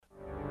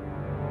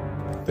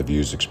The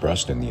views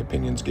expressed and the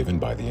opinions given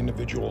by the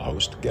individual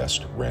host,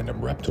 guest, random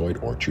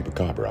reptoid, or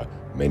chupacabra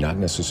may not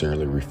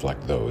necessarily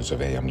reflect those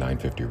of AM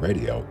 950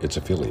 Radio, its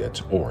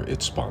affiliates, or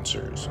its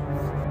sponsors.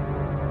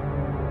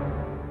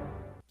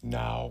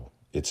 Now,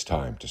 it's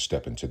time to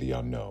step into the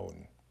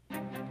unknown.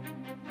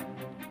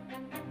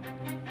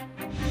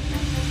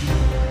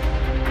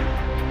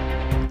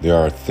 There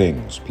are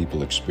things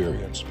people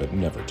experience but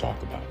never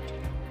talk about.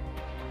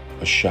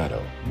 A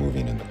shadow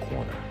moving in the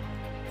corner,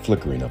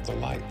 flickering of the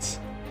lights,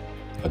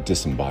 a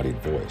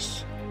disembodied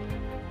voice.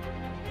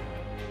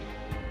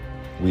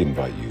 We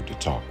invite you to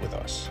talk with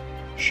us.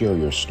 Share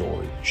your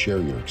story, share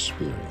your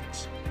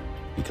experience,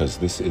 because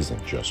this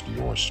isn't just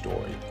your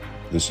story,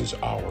 this is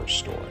our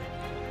story.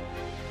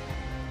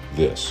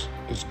 This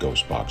is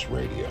GhostBox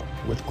Radio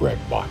with Greg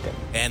Bakken.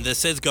 And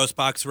this is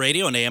GhostBox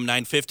Radio on AM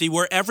 950,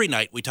 where every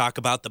night we talk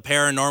about the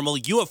paranormal,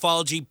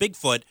 ufology,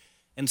 Bigfoot,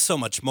 and so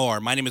much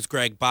more. My name is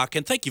Greg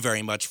Bakken. Thank you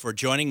very much for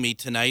joining me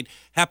tonight.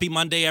 Happy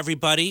Monday,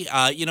 everybody.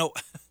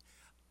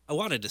 I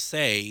wanted to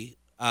say,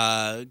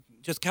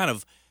 just kind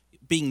of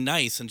being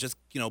nice and just,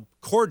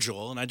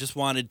 cordial, and I just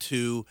wanted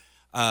to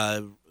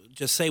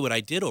just say what I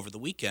did over the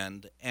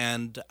weekend,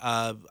 and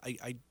I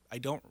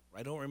don't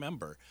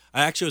remember.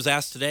 I actually was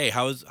asked today,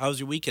 how was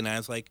your weekend? And I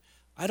was like,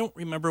 I don't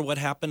remember what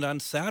happened on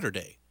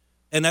Saturday.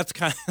 And that's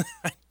kind of,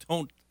 I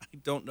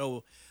don't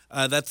know.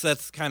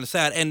 That's kind of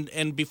sad.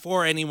 And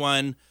before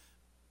anyone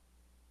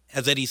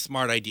has any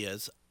smart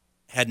ideas,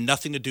 had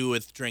nothing to do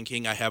with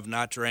drinking. I have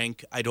not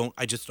drank. I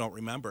just don't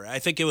remember. I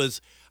think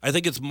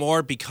it's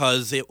more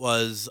because it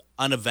was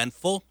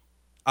uneventful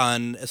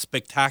on a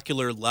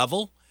spectacular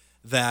level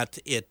that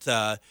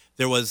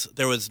there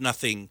was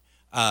nothing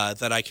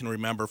that I can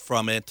remember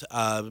from it.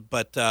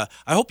 But I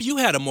hope you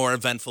had a more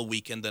eventful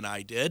weekend than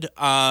I did,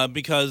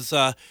 because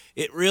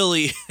it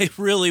really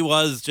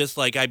was just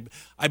like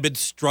I've been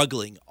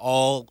struggling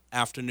all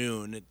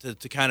afternoon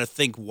to kind of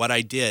think what I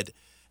did,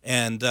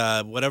 and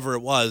whatever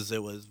it was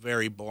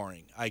very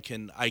boring. I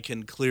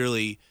can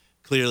clearly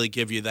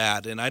give you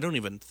that, and I don't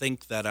even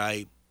think that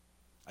I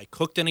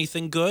cooked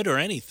anything good or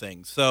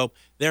anything. So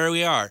there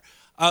we are.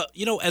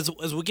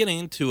 As we're getting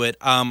into it,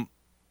 I'm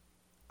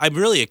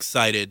really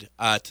excited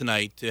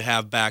tonight to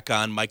have back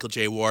on Michael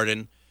J.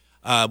 Worden.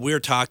 We're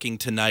talking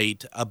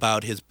tonight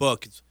about his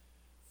book, his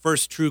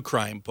first true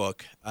crime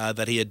book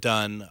that he had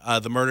done,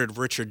 The Murder of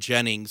Richard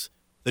Jennings,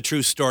 the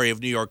true story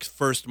of New York's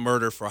first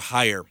murder for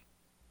hire.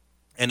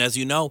 And as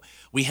you know,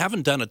 we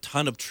haven't done a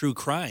ton of true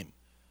crime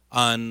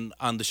on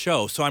the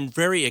show, so I'm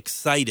very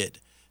excited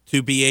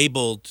to be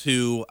able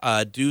to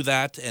do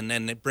that and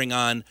then bring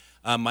on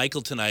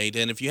Michael tonight.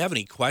 And if you have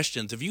any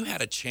questions, if you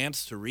had a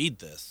chance to read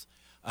this,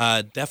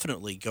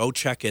 definitely go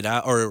check it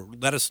out, or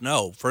let us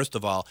know. First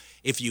of all,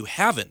 if you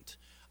haven't,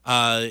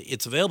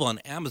 it's available on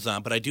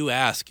Amazon, but I do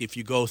ask if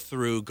you go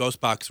through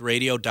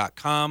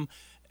ghostboxradio.com,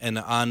 and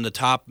on the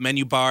top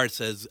menu bar it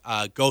says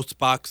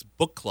GhostBox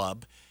Book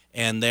Club,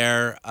 and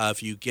there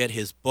if you get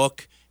his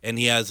book, and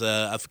he has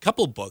a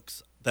couple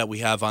books that we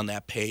have on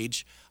that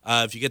page,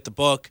 if you get the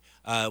book,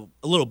 a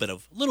little bit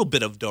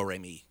of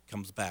do-re-mi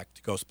comes back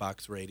to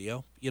GhostBox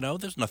Radio.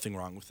 There's nothing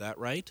wrong with that,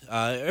 right?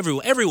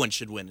 Everyone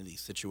should win in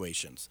these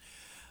situations.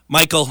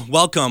 Michael,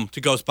 welcome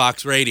to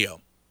GhostBox Radio.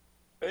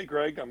 Hey,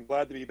 Greg, I'm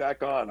glad to be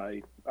back on.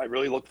 I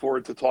really look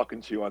forward to talking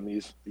to you on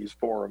these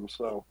forums.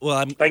 So,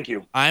 thank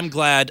you. I'm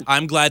glad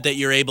that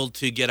you're able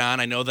to get on.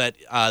 I know that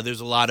there's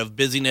a lot of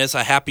busyness.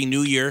 A happy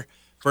New Year,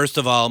 first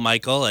of all,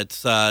 Michael.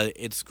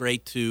 It's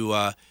great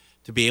to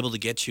be able to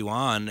get you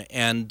on,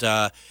 and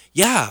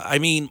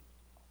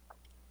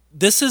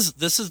This is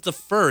the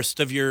first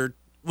of your.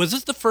 Was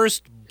this the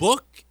first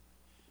book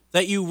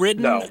that you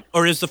written? No.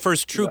 Or is the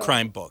first true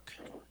crime book?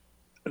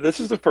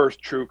 This is the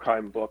first true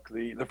crime book.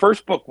 The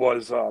first book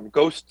was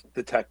Ghost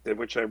Detective,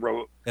 which I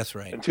wrote. That's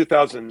right. In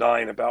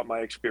 2009 about my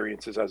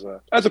experiences as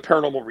a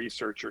paranormal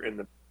researcher in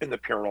the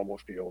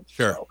paranormal field.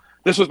 Sure. So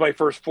this was my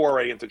first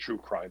foray into true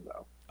crime,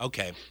 though.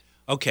 Okay.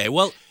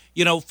 Well,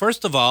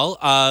 first of all,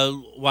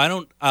 why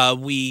don't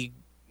we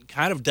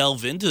kind of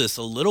delve into this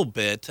a little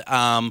bit?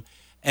 And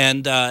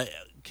can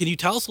you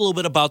tell us a little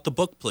bit about the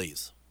book,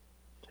 please?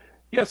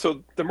 Yeah,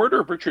 so The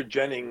Murder of Richard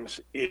Jennings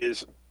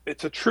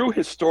it's a true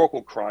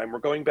historical crime. We're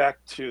going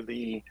back to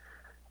the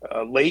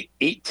late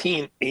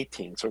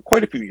 1818, so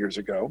quite a few years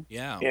ago.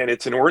 Yeah. And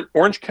it's in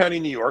Orange County,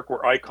 New York,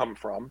 where I come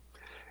from.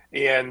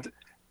 And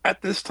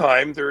at this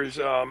time, there's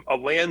a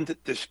land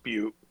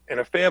dispute in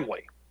a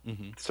family.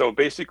 Mm-hmm. So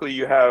basically,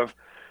 you have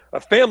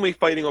a family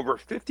fighting over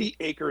 50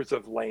 acres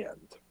of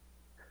land.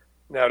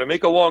 Now, to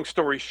make a long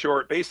story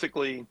short,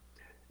 basically,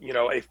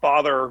 a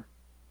father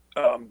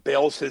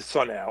bails his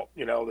son out.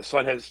 The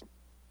son has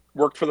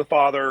worked for the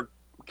father,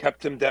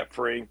 kept him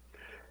debt-free.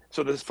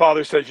 So this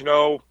father says,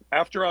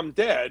 after I'm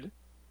dead,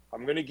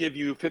 I'm going to give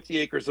you 50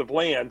 acres of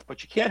land,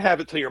 but you can't have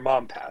it till your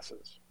mom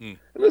passes. And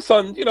the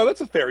son,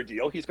 that's a fair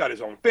deal. He's got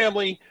his own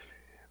family.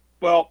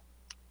 Well,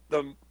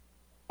 the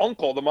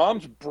uncle, the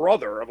mom's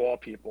brother of all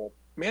people,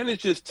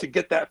 manages to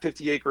get that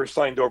 50 acres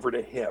signed over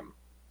to him.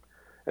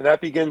 And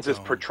that begins this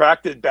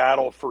protracted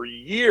battle for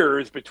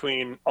years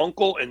between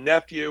uncle and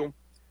nephew.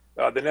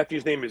 The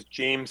nephew's name is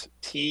James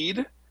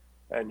Teed,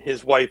 and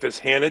his wife is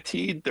Hannah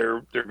Teed.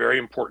 They're very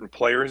important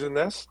players in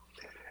this.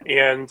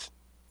 And,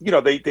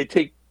 they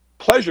take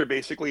pleasure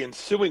basically in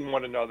suing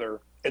one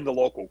another in the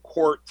local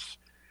courts.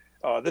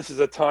 This is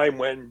a time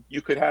when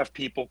you could have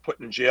people put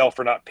in jail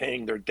for not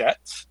paying their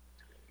debts.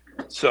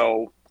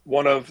 So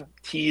one of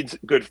Teed's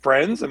good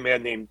friends, a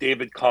man named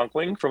David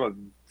Conkling from a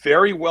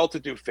very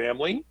well-to-do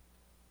family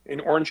in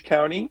Orange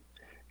County,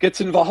 gets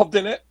involved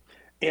in it.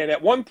 And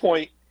at one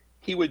point,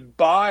 he would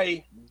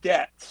buy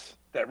debts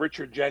that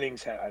Richard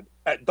Jennings had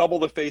at double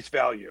the face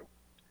value,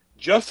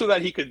 just so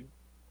that he could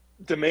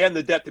demand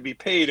the debt to be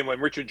paid. And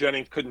when Richard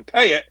Jennings couldn't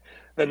pay it,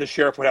 then the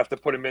sheriff would have to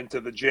put him into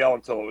the jail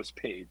until it was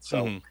paid.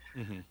 So,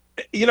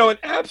 an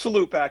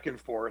absolute back and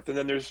forth. And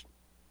then there's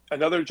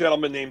another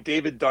gentleman named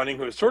David Dunning,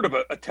 who is sort of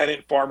a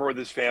tenant farmer with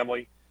his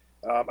family.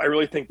 I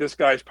really think this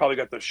guy's probably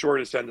got the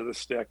shortest end of the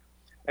stick.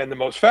 And the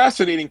most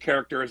fascinating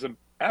character is an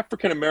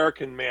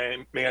African-American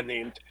man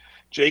named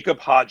Jacob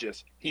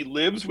Hodges. He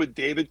lives with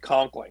David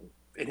Conkling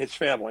in his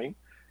family.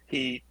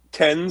 He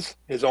tends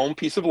his own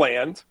piece of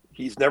land.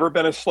 He's never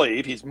been a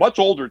slave. He's much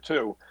older,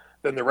 too,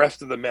 than the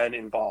rest of the men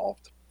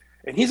involved.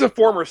 And he's a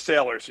former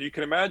sailor, so you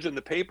can imagine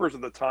the papers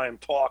of the time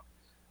talk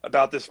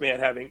about this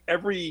man having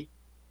every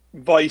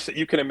vice that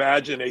you can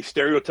imagine a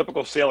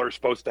stereotypical sailor is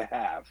supposed to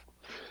have.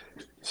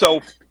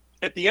 So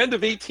at the end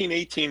of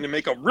 1818, to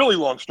make a really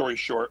long story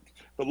short,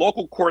 the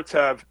local courts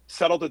have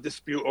settled a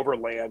dispute over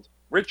land.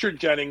 Richard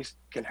Jennings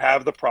can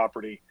have the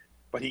property,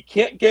 but he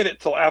can't get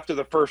it till after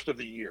the first of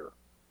the year,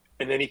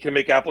 and then he can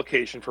make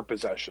application for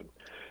possession.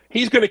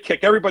 He's going to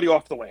kick everybody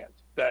off the land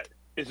that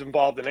is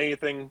involved in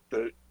anything.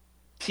 The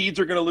Teeds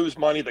are going to lose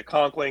money, the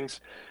Conklings.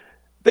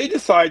 They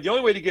decide the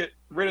only way to get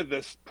rid of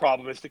this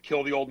problem is to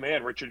kill the old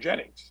man, Richard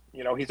Jennings.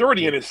 He's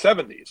already in his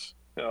 70s.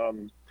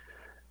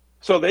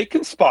 So they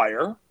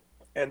conspire,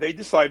 and they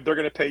decide they're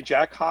going to pay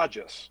Jack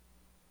Hodges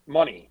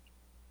money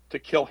to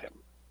kill him.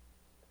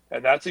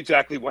 And that's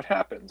exactly what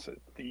happens.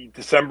 The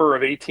December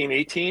of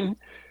 1818,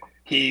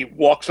 he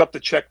walks up to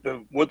check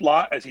the wood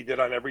lot, as he did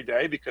on every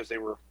day, because they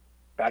were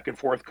back and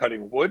forth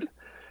cutting wood.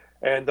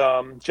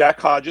 And Jack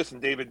Hodges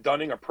and David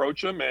Dunning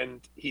approach him,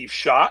 and he's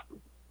shot,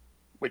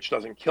 which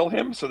doesn't kill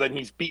him. So then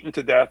he's beaten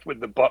to death with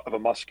the butt of a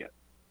musket.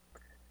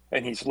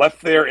 And he's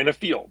left there in a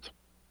field.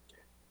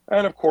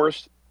 And of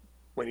course,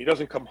 when he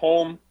doesn't come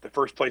home, the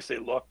first place they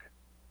look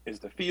is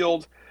the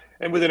field.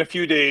 And within a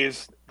few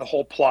days, the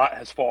whole plot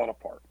has fallen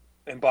apart.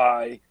 And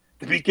by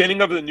the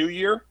beginning of the new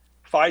year,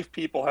 5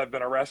 people have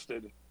been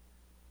arrested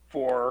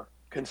for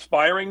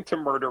conspiring to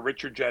murder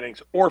Richard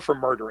Jennings or for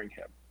murdering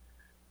him.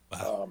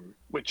 Wow.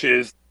 Which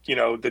is,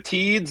 the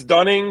Teeds,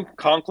 Dunning,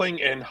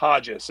 Conkling, and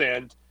Hodges.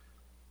 And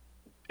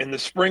in the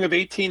spring of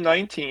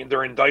 1819,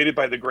 they're indicted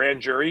by the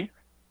grand jury,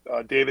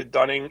 David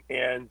Dunning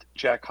and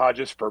Jack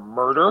Hodges, for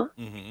murder.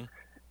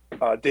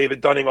 David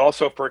Dunning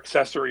also for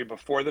accessory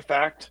before the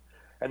fact.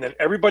 And then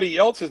everybody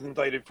else is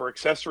indicted for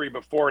accessory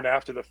before and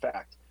after the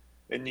fact.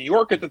 In New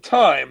York at the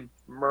time,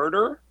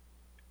 murder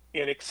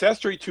and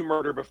accessory to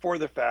murder before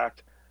the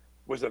fact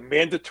was a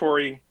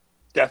mandatory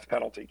death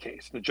penalty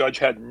case. The judge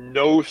had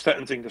no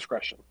sentencing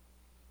discretion.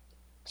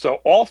 So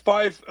all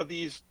 5 of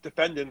these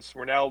defendants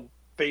were now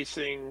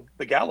facing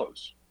the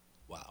gallows.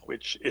 Wow.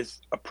 Which is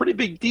a pretty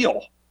big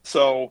deal.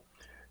 So,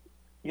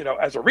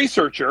 as a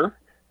researcher,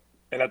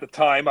 and at the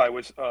time I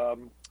was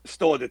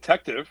still a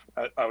detective,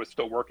 I was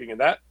still working in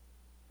that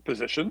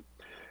position,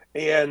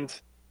 and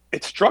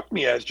it struck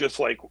me as just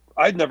like,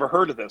 I'd never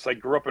heard of this. I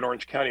grew up in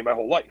Orange County my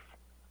whole life.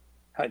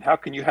 And how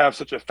can you have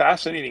such a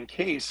fascinating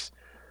case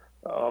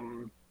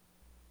and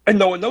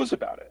no one knows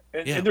about it?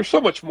 And there's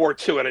so much more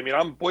to it. I mean,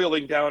 I'm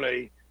boiling down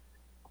an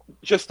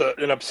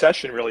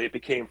obsession, really, it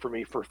became for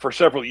me for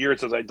several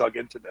years as I dug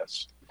into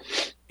this.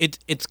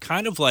 It's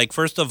kind of like,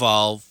 first of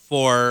all,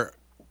 for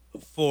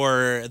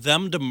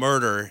them to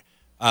murder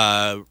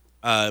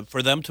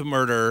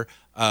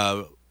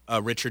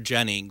Richard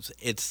Jennings,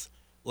 it's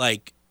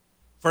like,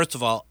 first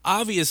of all,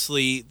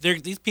 obviously,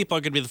 these people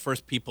are going to be the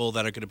first people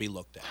that are going to be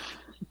looked at.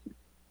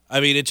 I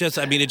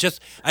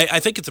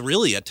think it's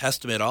really a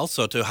testament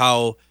also to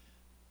how,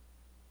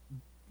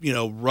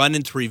 run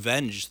into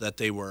revenge that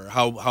they were,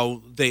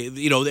 how they,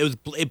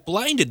 it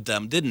blinded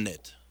them, didn't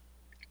it?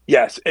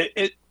 Yes,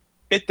 it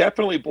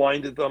definitely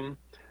blinded them.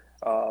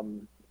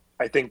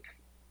 I think,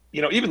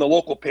 even the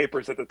local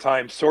papers at the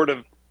time sort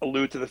of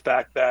allude to the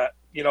fact that,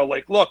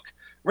 look,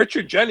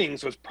 Richard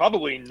Jennings was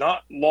probably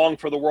not long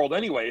for the world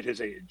anyway at his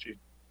age. He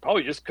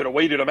probably just could have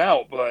waited him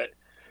out. But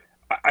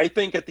I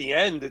think at the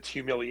end, it's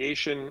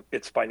humiliation,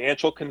 it's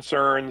financial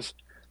concerns.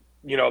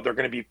 They're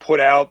going to be put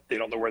out. They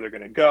don't know where they're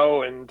going to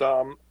go. And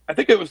I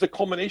think it was the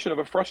culmination of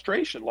a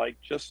frustration,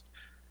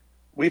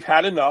 we've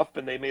had enough,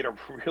 and they made a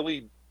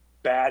really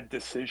bad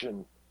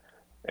decision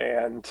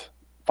and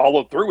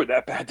followed through with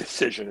that bad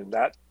decision. And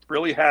that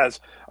really has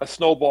a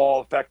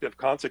snowball effect of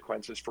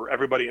consequences for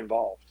everybody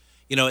involved.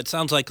 It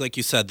sounds like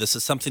you said, this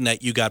is something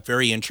that you got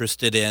very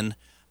interested in,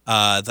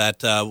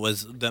 that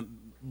was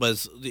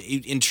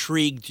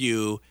intrigued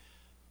you.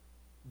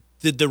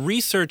 Did the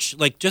research,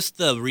 like just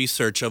the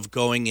research of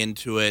going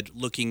into it,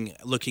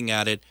 looking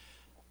at it,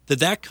 did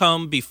that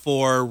come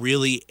before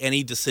really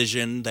any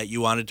decision that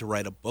you wanted to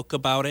write a book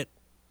about it?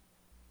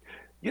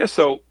 Yeah,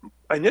 so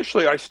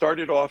initially I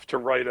started off to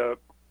write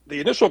the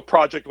initial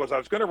project was I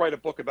was going to write a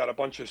book about a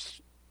bunch of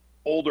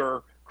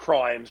older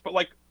crimes, but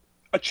like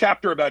a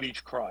chapter about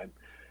each crime.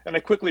 And I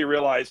quickly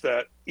realized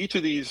that each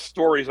of these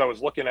stories I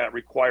was looking at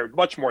required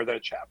much more than a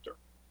chapter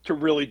to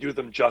really do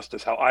them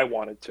justice how I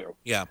wanted to.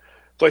 Yeah.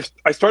 So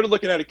I started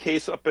looking at a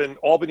case up in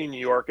Albany, New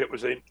York. It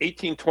was an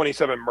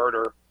 1827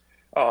 murder,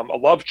 a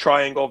love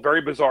triangle,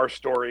 very bizarre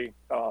story.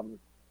 And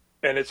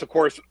it's, of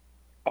course,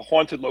 a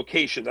haunted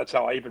location. That's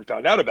how I even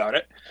found out about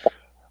it.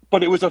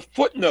 But it was a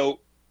footnote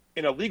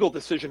in a legal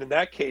decision in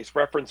that case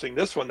referencing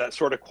this one that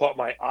sort of caught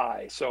my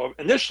eye. So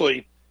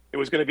initially, it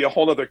was going to be a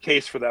whole other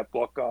case for that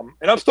book.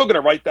 And I'm still going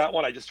to write that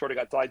one. I just sort of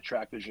got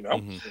sidetracked, as you know.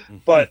 Mm-hmm.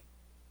 But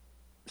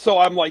so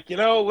I'm like,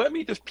 let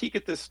me just peek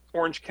at this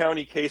Orange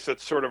County case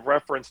that's sort of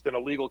referenced in a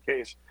legal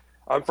case.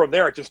 From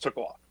there, it just took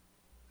off.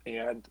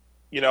 And,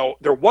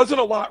 there wasn't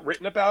a lot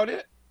written about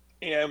it.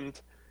 And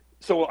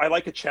so I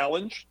like a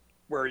challenge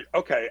where,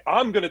 okay,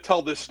 I'm going to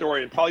tell this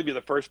story and probably be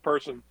the first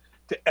person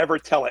to ever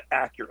tell it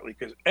accurately,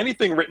 because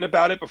anything written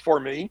about it before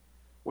me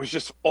was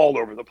just all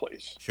over the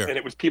place. Sure. And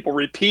it was people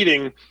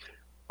repeating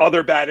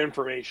other bad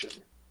information,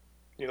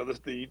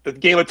 the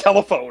game of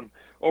telephone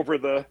over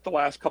the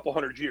last couple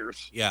hundred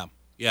years. Yeah.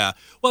 Yeah.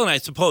 Well, and I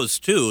suppose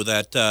too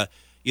that,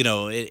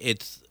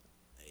 it's,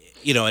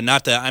 and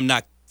not that I'm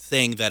not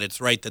saying that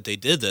it's right that they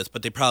did this,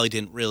 but they probably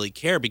didn't really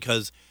care,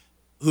 because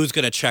who's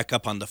going to check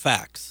up on the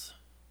facts?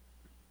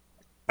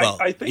 Well,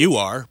 I think you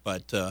are,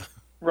 but.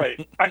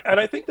 Right. And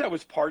I think that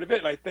was part of it.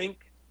 And I think,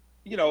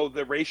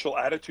 the racial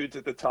attitudes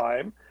at the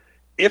time,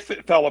 if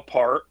it fell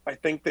apart, I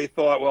think they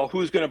thought, well,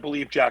 who's going to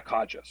believe Jack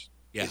Hodges?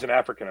 Yeah. He's an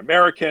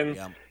African-American.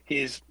 Yeah.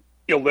 He's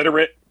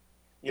illiterate.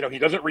 He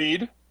doesn't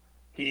read.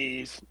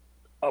 He's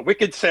a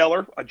wicked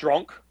sailor, a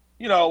drunk.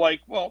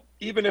 Well,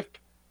 even if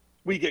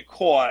we get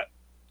caught,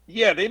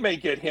 yeah, they may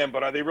get him,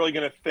 but are they really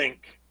going to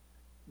think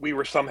we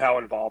were somehow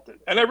involved in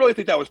it? And I really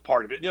think that was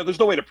part of it. There's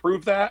no way to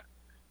prove that,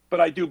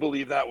 but I do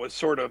believe that was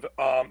sort of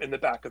in the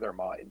back of their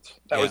minds.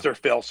 That was their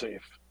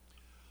fail-safe.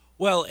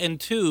 Well, and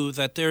two,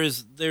 that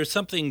there's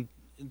something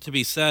to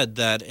be said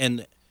that,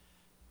 and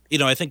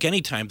I think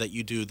any time that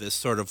you do this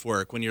sort of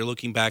work, when you're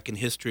looking back in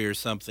history or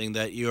something,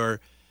 that you're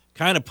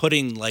kind of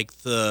putting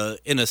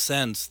in a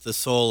sense, the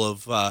soul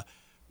of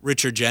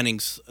Richard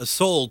Jennings'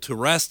 soul to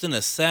rest in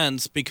a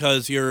sense,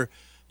 because you're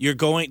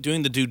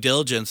doing the due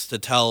diligence to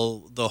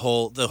tell the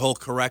whole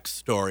correct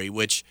story,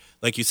 which,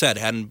 like you said,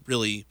 hadn't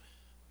really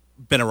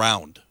been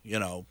around.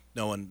 No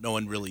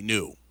one really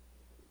knew.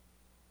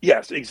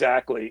 Yes,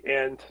 exactly.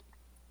 And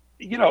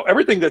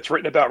everything that's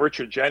written about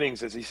Richard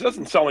Jennings is he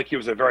doesn't sound like he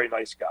was a very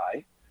nice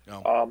guy.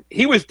 No.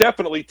 He was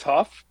definitely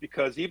tough,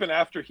 because even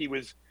after he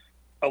was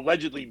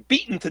allegedly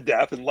beaten to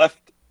death and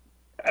left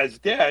as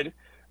dead,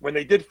 when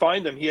they did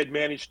find him, he had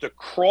managed to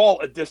crawl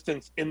a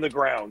distance in the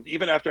ground.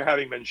 Even after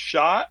having been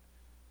shot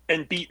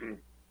and beaten,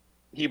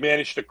 he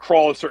managed to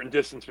crawl a certain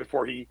distance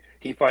before he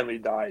finally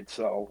died.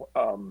 So,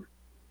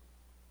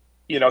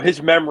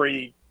 his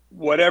memory,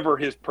 whatever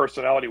his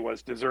personality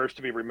was, deserves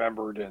to be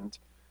remembered, and,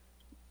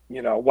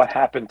 what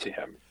happened to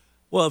him.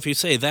 Well, if you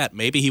say that,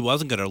 maybe he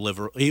wasn't going to live.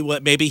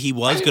 Maybe he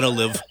was going to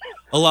live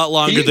a lot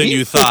longer than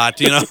you thought,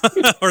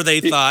 or they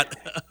thought.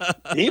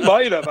 He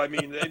might have. I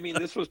mean,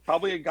 this was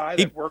probably a guy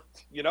that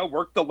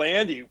worked the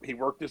land. He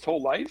worked his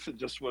whole life and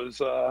just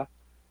was.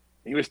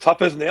 He was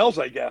tough as nails,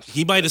 I guess.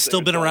 He might have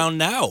still been around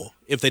now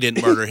if they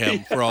didn't murder him.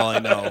 Yeah. For all I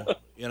know,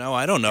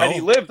 I don't know. Had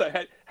he lived,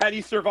 had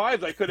he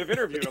survived, I could have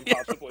interviewed him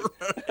possibly.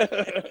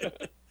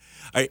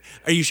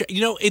 Are you sure?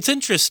 It's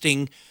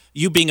interesting.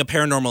 You being a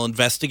paranormal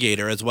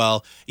investigator as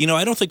well,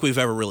 I don't think we've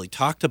ever really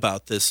talked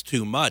about this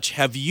too much.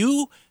 Have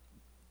you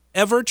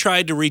ever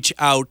tried to reach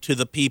out to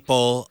the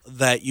people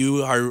that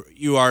you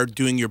are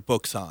doing your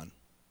books on?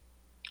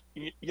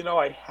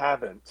 I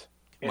haven't.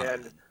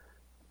 And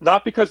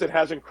not because it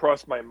hasn't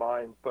crossed my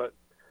mind, but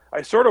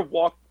I sort of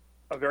walk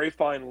a very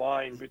fine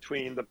line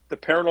between the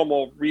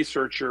paranormal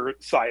researcher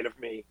side of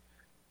me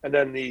and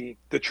then the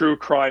true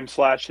crime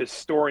 /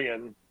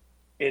 historian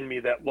in me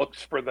that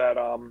looks for that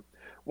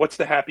what's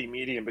the happy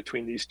medium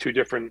between these two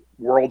different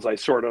worlds I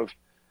sort of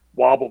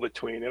wobble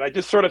between. And I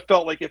just sort of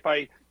felt like if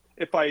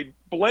I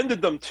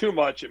blended them too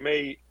much, it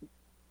may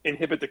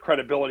inhibit the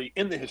credibility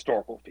in the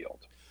historical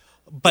field.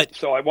 But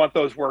so I want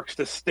those works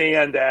to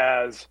stand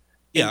as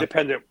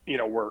independent,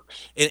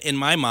 works. In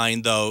my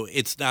mind, though,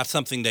 it's not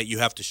something that you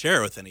have to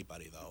share with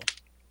anybody, though.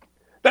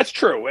 That's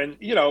true. And,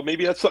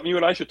 maybe that's something you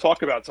and I should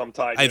talk about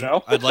sometime,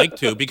 I'd like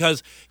to,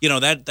 because,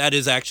 that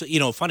is actually,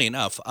 funny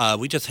enough,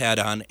 we just had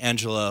on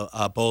Angela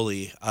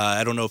Boley.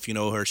 I don't know if you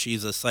know her.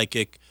 She's a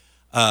psychic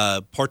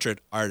portrait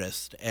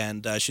artist,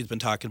 and she's been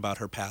talking about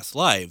her past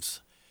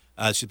lives.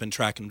 She's been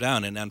tracking them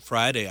down. And on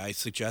Friday, I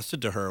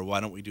suggested to her, why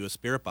don't we do a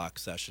spirit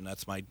box session?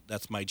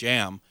 That's my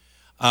jam.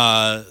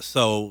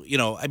 So,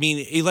 I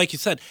mean, like you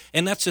said,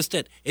 and that's just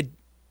it.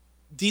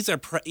 These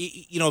are,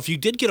 if you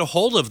did get a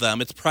hold of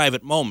them, it's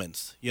private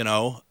moments,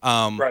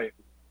 Right.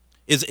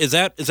 Is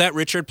that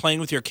Richard playing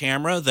with your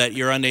camera that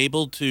you're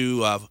unable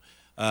to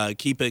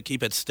keep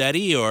it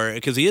steady, or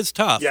because he is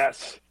tough?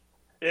 Yes,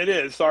 it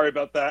is. Sorry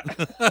about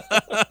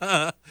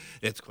that.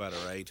 It's quite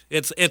all right.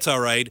 It's all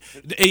right.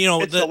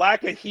 It's the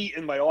lack of heat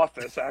in my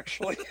office,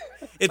 actually.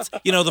 It's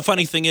the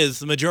funny thing is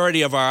the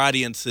majority of our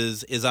audience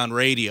is on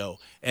radio,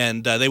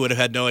 and they would have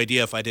had no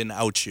idea if I didn't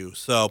out you.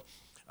 So.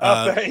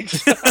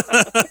 Thanks.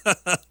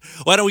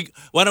 Why don't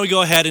we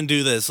go ahead and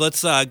do this?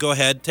 Let's go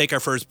ahead, take our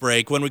first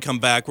break. When we come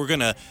back, we're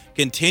going to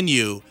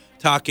continue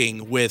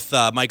talking with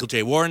Michael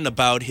J. Worden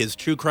about his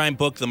true crime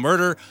book, The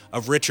Murder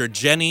of Richard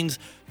Jennings,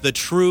 the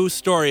true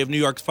story of New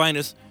York's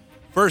finest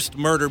first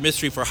murder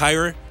mystery for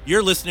hire.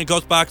 You're listening to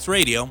GhostBox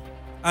Radio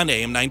on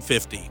AM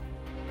 950.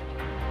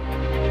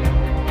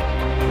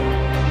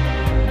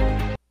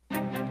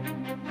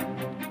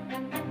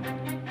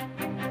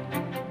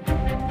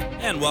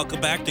 And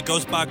welcome back to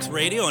GhostBox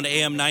Radio on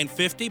AM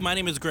 950. My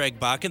name is Greg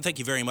Bakken. Thank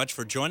you very much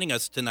for joining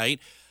us tonight.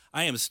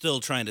 I am still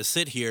trying to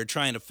sit here,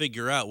 trying to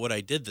figure out what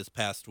I did this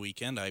past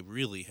weekend. I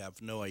really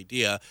have no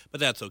idea, but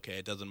that's okay.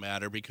 It doesn't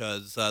matter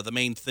because the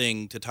main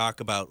thing to talk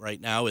about right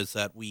now is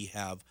that we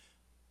have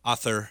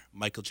author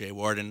Michael J.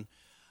 Worden.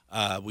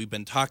 We've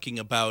been talking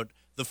about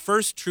the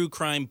first true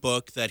crime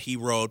book that he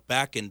wrote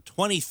back in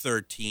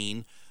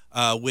 2013,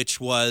 which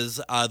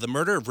was The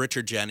Murder of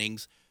Richard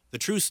Jennings, the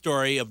true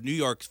story of New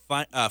York's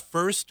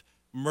first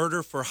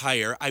murder for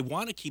hire. I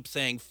want to keep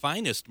saying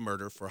finest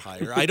murder for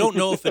hire. I don't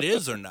know if it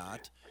is or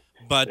not,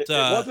 but it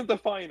wasn't the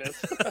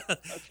finest.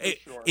 That's for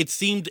sure. It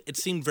seemed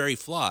very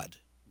flawed.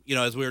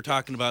 As we were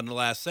talking about in the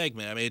last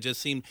segment. I mean, it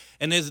just seemed,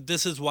 and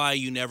this is why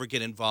you never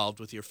get involved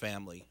with your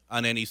family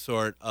on any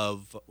sort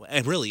of,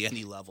 and really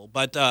any level.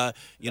 But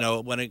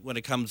when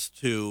it comes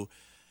to,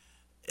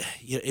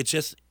 it's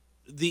just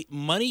the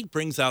money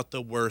brings out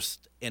the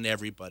worst in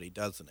everybody,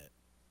 doesn't it?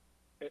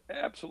 It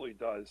absolutely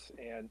does.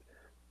 And,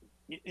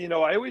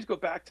 I always go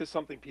back to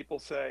something people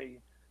say,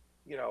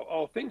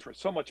 oh, things were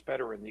so much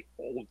better in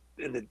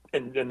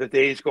the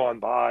days gone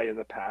by in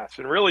the past.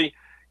 And really,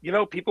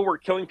 people were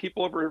killing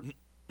people over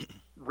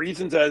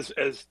reasons as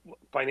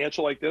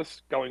financial like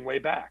this going way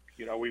back.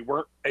 We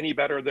weren't any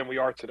better than we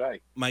are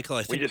today. Michael,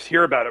 I think we just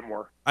hear about it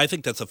more. I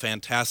think that's a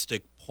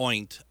fantastic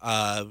point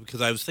because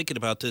I was thinking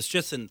about this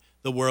just in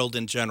the world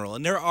in general.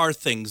 And there are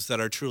things that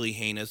are truly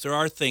heinous. There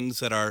are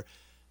things that are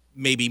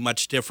maybe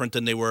much different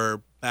than they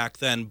were back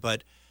then,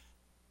 but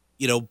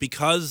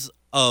because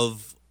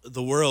of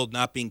the world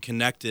not being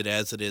connected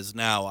as it is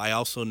now, I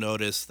also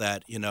noticed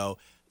that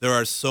there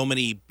are so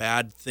many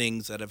bad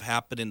things that have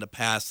happened in the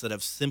past that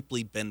have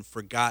simply been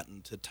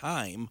forgotten to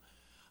time.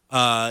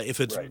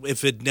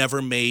 If it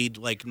never made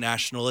like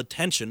national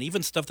attention,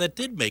 even stuff that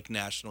did make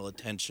national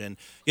attention,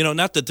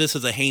 not that this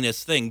is a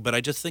heinous thing, but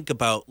I just think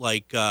about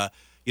like what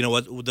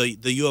the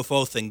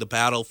UFO thing, the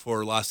battle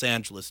for Los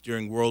Angeles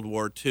during World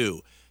War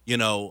II.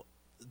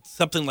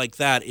 Something like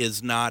that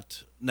is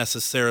not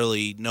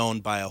necessarily known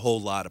by a whole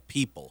lot of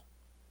people.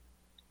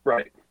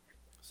 Right.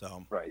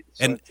 So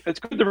and it's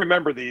good to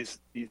remember these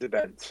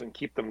events and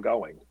keep them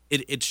going.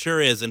 It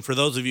sure is. And for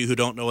those of you who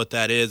don't know what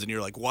that is, and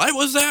you're like, why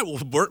was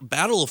that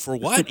battle for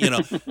what?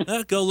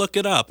 Go look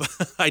it up.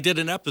 I did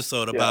an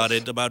episode about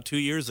it about 2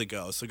 years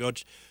ago. So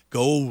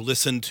go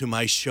listen to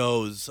my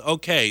shows.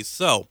 Okay,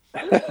 so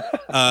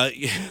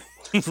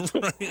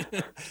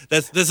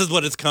this is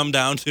what it's come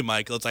down to,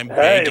 Michael. I'm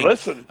begging. Hey,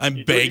 listen.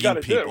 I'm begging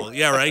people. Do.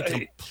 Yeah, right.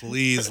 Hey.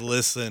 Please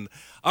listen.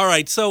 All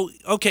right. So,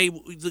 okay,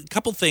 a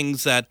couple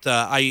things that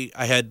I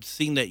had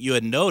seen that you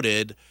had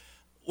noted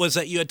was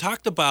that you had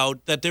talked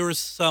about that there was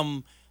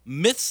some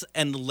myths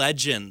and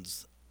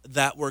legends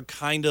that were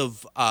kind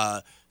of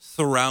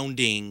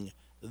surrounding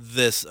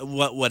this,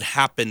 what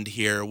happened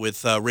here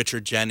with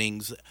Richard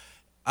Jennings.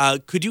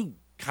 Could you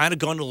kind of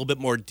go into a little bit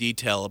more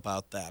detail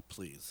about that,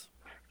 please?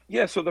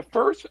 Yeah, so the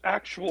first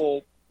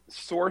actual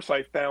source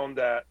I found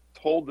that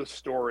told the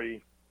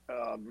story,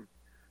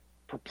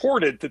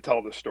 purported to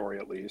tell the story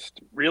at least,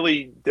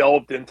 really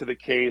delved into the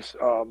case.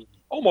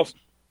 Almost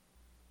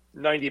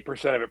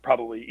 90% of it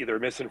probably either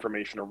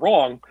misinformation or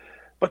wrong,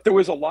 but there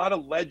was a lot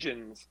of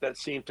legends that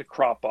seemed to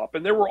crop up.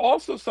 And there were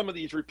also some of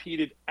these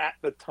repeated at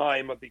the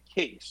time of the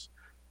case.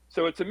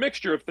 So it's a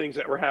mixture of things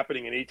that were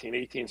happening in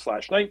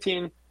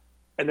 1818/19,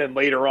 and then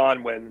later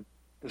on when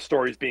the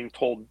story is being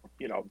told,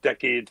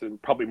 decades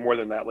and probably more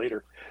than that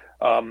later.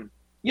 Some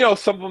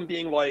of them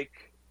being like,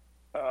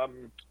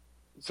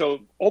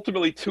 so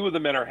ultimately 2 of the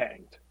men are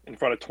hanged in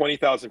front of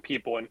 20,000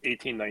 people in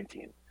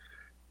 1819.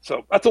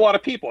 So that's a lot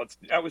of people.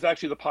 That was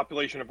actually the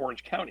population of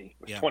Orange County,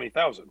 was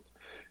 20,000.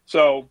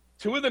 So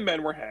 2 of the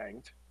men were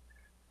hanged.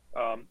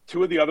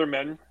 2 of the other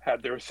men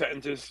had their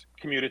sentences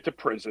commuted to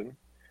prison.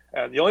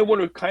 And the only one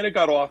who kind of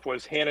got off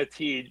was Hannah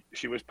Teed.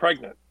 She was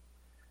pregnant.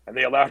 And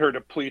they allowed her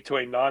to plead to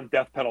a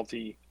non-death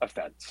penalty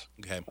offense.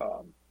 Okay.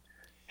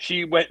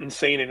 She went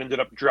insane and ended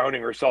up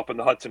drowning herself in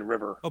the Hudson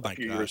River a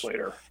few years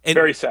later.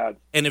 Very sad.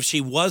 And if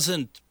she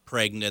wasn't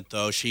pregnant,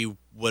 though, she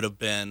would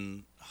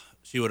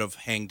have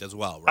hanged as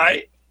well,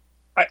 right?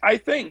 I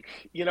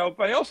think, but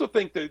I also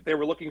think that they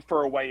were looking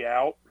for a way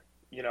out.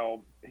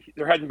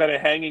 There hadn't been a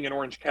hanging in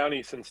Orange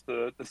County since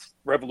the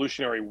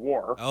Revolutionary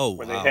War. Oh,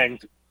 when wow.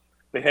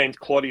 they hanged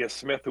Claudius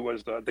Smith, who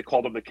was they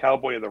called him the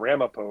cowboy of the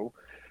Ramapo.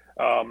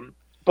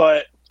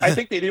 But I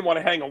think they didn't want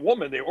to hang a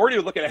woman. They already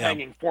were looking at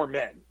hanging 4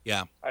 men.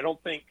 Yeah. I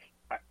don't think,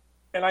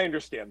 and I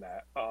understand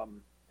that.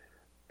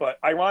 But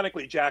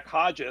ironically, Jack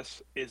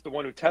Hodges is the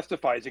one who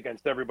testifies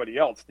against everybody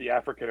else, the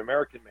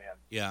African-American man.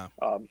 Yeah.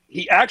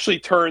 He actually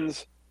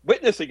turns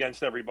witness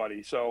against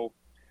everybody. So,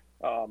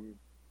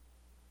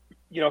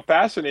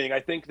 fascinating. I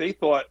think they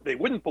thought they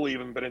wouldn't believe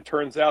him, but it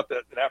turns out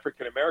that an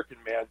African-American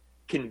man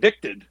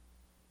convicted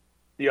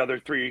the other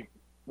 3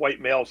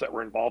 white males that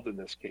were involved in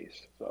this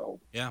case. So,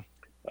 yeah.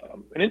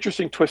 An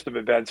interesting twist of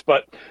events.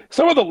 But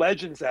some of the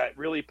legends that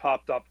really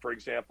popped up, for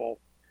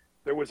example,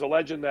 there was a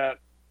legend that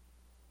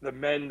the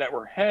men that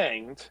were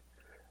hanged,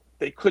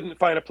 they couldn't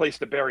find a place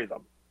to bury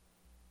them,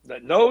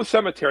 that no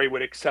cemetery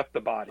would accept the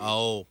bodies.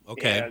 Oh,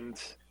 okay.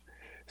 And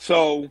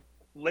so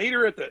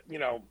later at the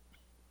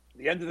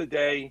end of the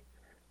day,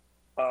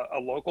 a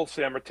local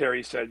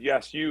cemetery said,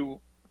 yes,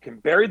 you can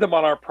bury them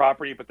on our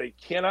property, but they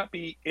cannot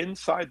be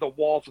inside the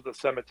walls of the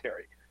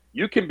cemetery.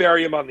 You can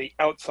bury them on the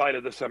outside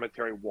of the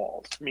cemetery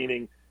walls,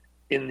 meaning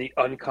in the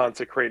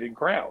unconsecrated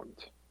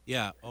ground.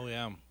 Yeah. Oh,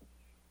 yeah.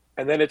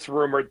 And then it's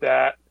rumored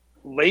that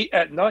late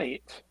at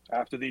night,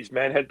 after these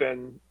men had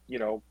been,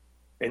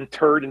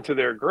 interred into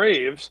their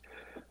graves,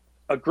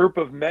 a group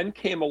of men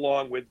came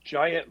along with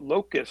giant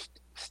locust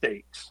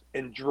stakes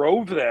and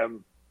drove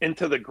them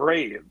into the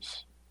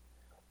graves.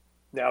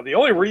 Now, the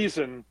only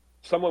reason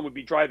someone would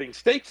be driving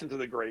stakes into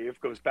the grave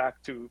goes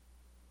back to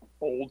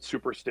old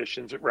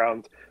superstitions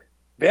around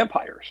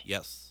vampires.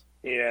 Yes.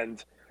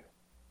 And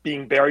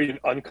being buried in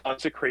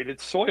unconsecrated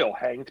soil,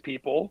 hanged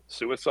people,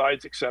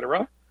 suicides,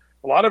 etc.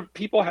 A lot of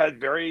people had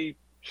very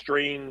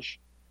strange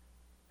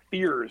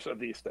fears of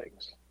these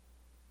things.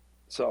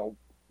 So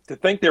to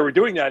think they were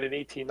doing that in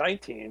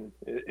 1819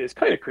 is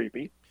kind of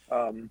creepy.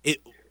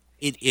 It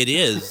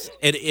is.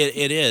 It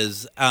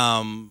is.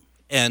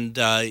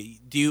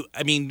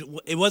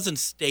 It wasn't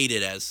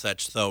stated as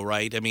such, though,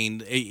 right? I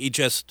mean, it's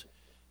just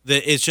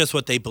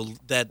what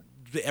that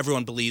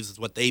everyone believes is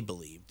what they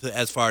believed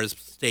as far as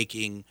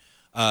staking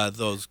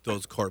those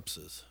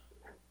corpses.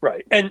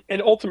 Right. And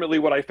ultimately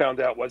what I found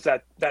out was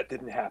that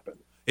didn't happen.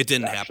 It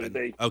didn't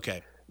happen.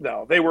 Okay.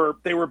 No, they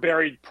were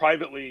buried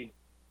privately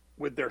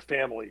with their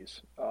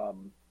families.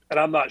 And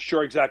I'm not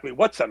sure exactly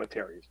what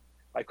cemeteries.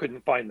 I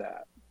couldn't find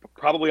that.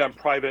 Probably on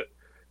private.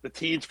 The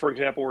Teeds, for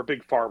example, were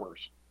big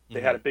farmers. They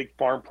had a big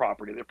farm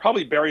property. They're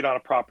probably buried on a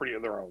property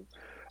of their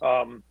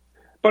own.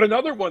 But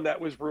another one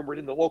that was rumored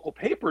in the local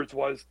papers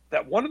was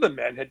that one of the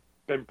men had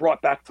been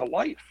brought back to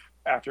life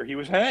after he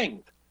was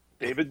hanged.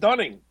 David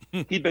Dunning.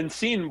 He'd been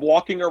seen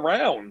walking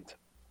around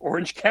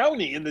Orange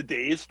County in the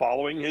days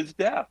following his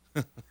death.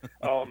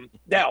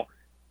 Now,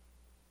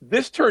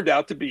 this turned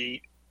out to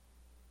be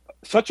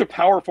such a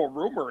powerful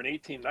rumor in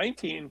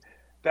 1819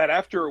 that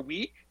after a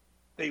week,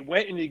 they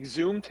went and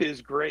exhumed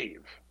his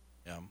grave.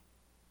 Yeah.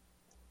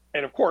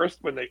 And of course,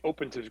 when they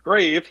opened his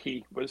grave,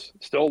 he was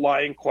still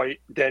lying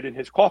quite dead in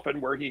his coffin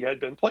where he had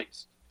been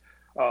placed.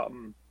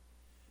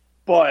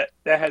 But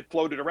that had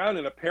floated around,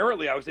 and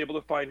apparently I was able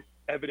to find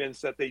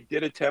evidence that they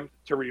did attempt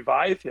to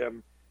revive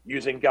him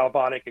using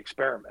galvanic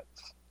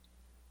experiments.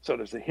 So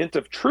there's a hint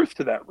of truth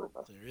to that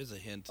rumor. There is a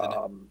hint.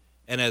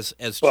 And as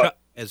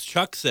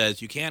Chuck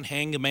says, you can't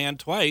hang a man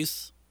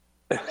twice.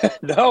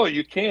 No,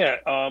 you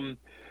can't.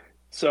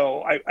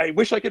 So I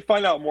wish I could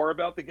find out more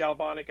about the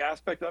galvanic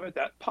aspect of it.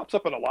 That pops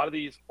up in a lot of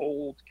these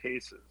old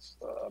cases.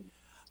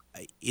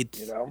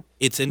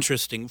 It's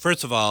interesting.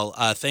 First of all,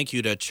 thank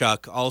you to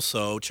Chuck.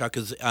 Also, Chuck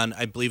is on,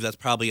 I believe that's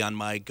probably on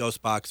my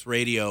GhostBox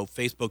Radio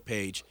Facebook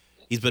page.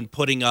 He's been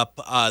putting up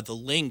the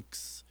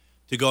links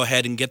to go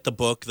ahead and get the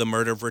book, The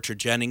Murder of Richard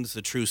Jennings,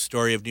 The True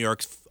Story of New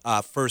York's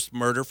First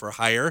Murder for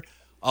Hire.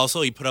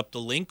 Also, he put up the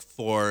link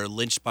for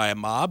Lynched by a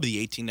Mob, the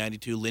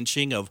 1892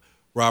 lynching of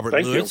Robert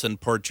Lewis in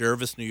Port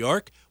Jervis, New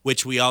York,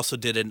 which we also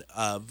did an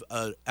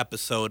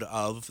episode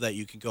of that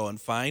you can go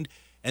and find.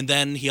 And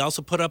then he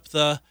also put up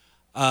the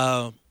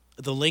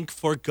link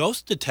for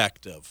Ghost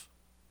Detective.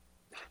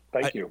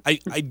 Thank you.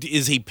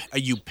 Are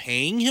you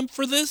paying him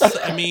for this?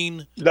 I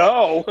mean,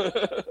 no,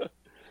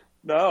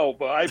 no,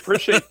 but I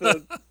appreciate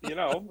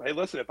hey,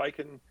 listen, if I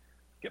can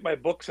get my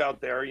books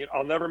out there,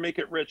 I'll never make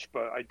it rich,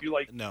 but I do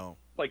like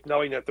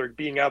knowing that they're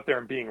being out there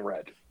and being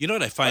read. You know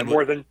what I find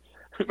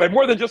by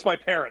more than just my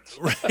parents.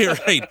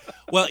 Right.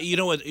 Well, you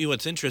know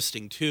what's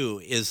interesting too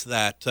is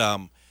that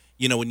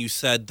when you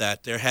said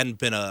that there hadn't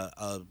been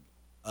a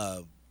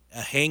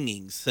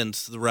hanging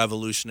since the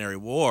Revolutionary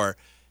War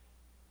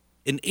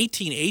in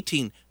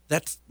 1818,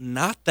 that's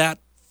not that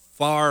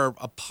far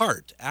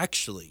apart,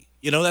 actually.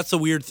 That's the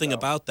weird thing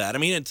about that. I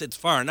mean, it's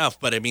far enough,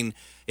 but I mean,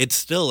 it's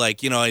still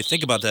like, I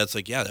think about that. It's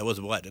like, yeah, that was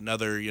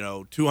another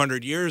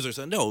 200 years or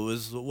so. No, it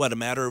was a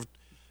matter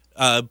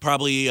of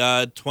probably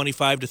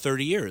 25 to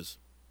 30 years.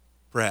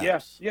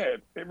 perhaps. Yeah,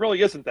 it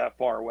really isn't that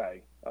far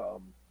away.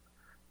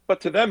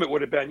 But to them, it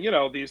would have been,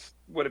 these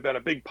would have been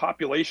a big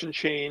population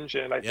change,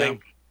 and I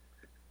think,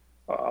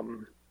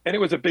 and it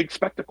was a big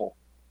spectacle,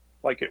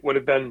 like it would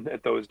have been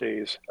at those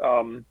days.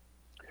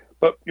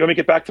 But let me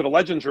get back to the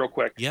legends real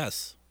quick.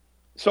 Yes.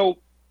 So,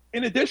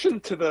 in addition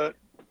to the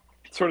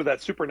sort of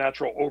that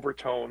supernatural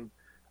overtone,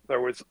 there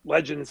was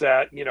legends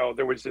that,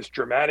 there was this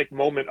dramatic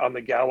moment on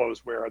the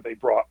gallows where they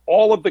brought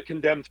all of the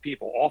condemned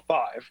people, all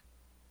 5,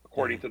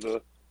 according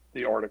to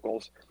the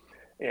articles.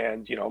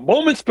 And,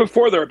 moments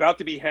before they're about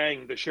to be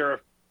hanged, the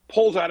sheriff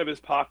pulls out of his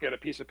pocket a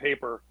piece of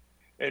paper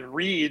and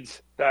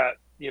reads that,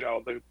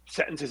 the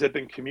sentences had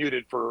been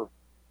commuted for,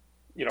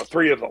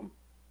 3 of them.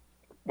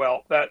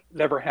 Well, that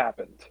never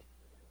happened.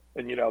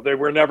 And, they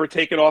were never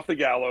taken off the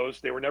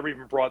gallows. They were never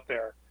even brought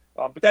there.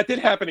 But that did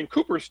happen in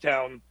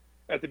Cooperstown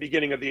at the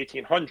beginning of the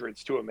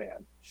 1800s to a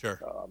man. Sure.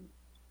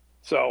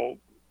 So,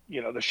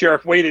 the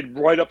sheriff waited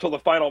right up till the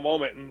final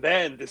moment and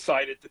then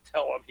decided to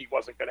tell him he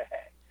wasn't going to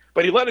hang.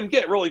 But he let him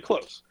get really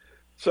close.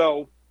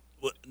 So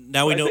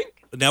now we know.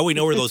 Now we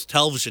know where those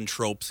television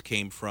tropes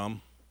came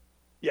from.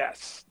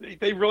 Yes,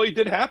 they really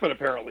did happen,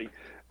 apparently.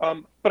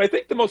 But I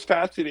think the most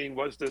fascinating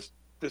was this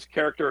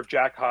character of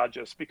Jack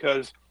Hodges,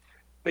 because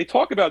they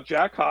talk about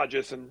Jack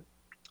Hodges and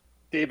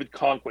David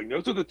Conkling.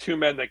 Those are the 2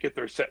 men that get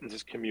their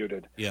sentences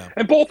commuted. Yeah.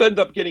 And both end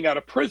up getting out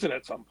of prison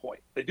at some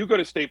point. They do go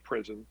to state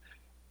prison.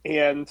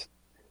 And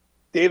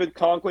David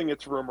Conkling,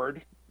 it's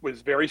rumored,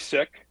 was very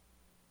sick,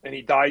 and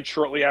he died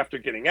shortly after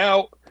getting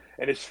out.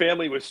 And his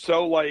family was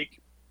so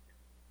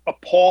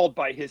appalled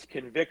by his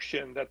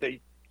conviction that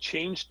they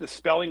changed the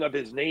spelling of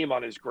his name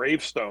on his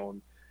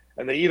gravestone,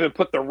 and they even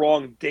put the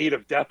wrong date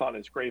of death on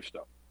his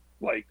gravestone,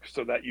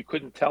 so that you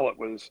couldn't tell it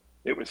was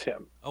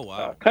him. Oh,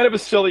 wow. Kind of a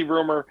silly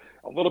rumor,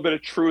 a little bit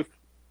of truth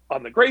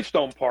on the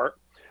gravestone part,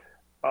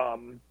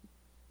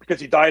 because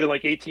he died in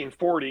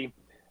 1840,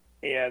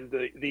 and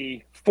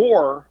the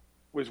 4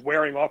 was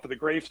wearing off of the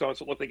gravestone,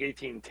 so it looked like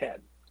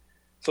 1810.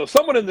 So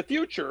someone in the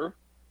future,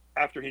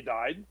 after he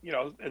died,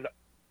 in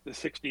the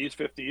 60s,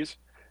 50s,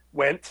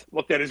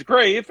 looked at his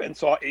grave and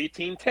saw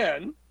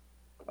 1810,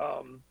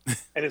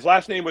 and his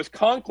last name was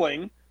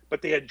Conkling,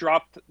 but they had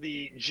dropped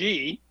the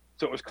G,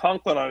 so it was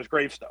Conklin on his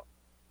gravestone.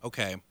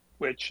 Okay.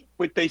 Which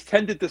they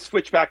tended to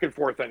switch back and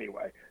forth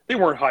anyway. They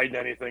weren't hiding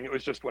anything. It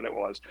was just what it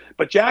was.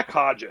 But Jack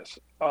Hodges,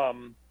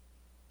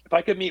 if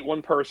I could meet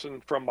one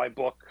person from my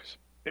books,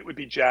 it would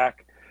be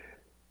Jack.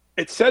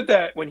 It said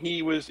that when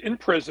he was in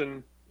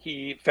prison,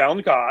 he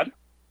found God,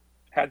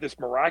 had this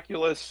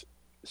miraculous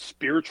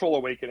spiritual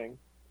awakening,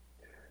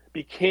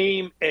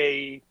 became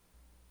a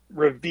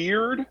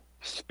revered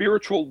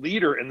spiritual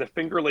leader in the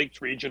Finger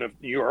Lakes region of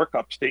New York,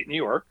 upstate New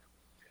York,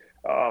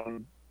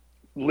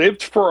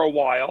 lived for a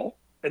while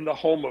in the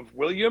home of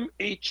William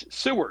H.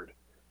 Seward.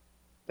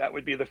 That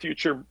would be the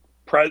future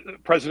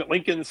President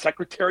Lincoln's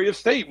Secretary of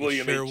State,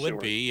 William H. Seward. Sure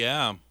would be,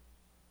 yeah.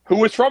 Who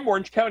was from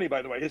Orange County,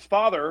 by the way. His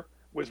father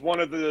was one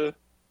of the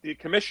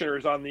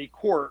commissioners on the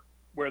court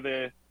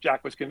where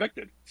Jack was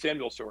convicted,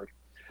 Samuel Seward.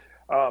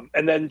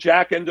 And then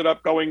Jack ended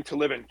up going to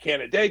live in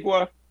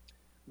Canandaigua,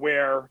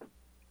 where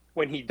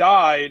when he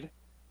died,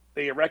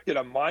 they erected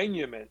a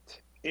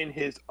monument in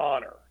his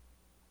honor.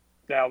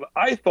 Now,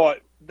 I thought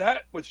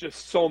that was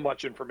just so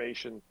much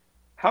information.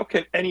 How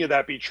can any of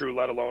that be true,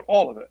 let alone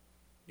all of it?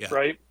 Yeah.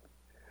 Right?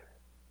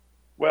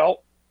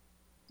 Well,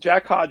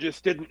 Jack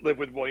Hodges didn't live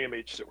with William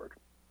H. Seward,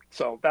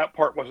 so that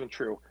part wasn't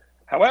true.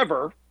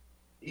 However,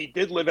 he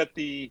did live at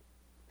the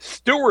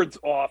steward's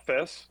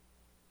office,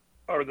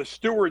 or the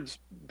steward's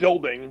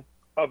building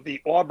of the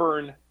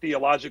Auburn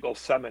Theological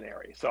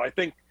Seminary. So I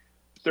think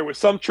there was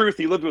some truth.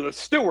 He lived with a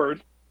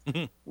steward.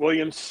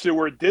 William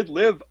Seward did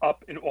live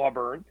up in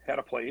Auburn, had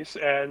a place,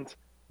 and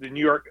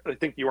I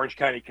think the Orange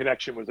County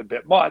connection was a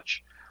bit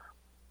much.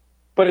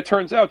 But it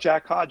turns out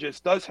Jack Hodges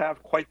does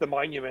have quite the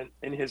monument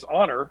in his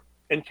honor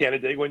in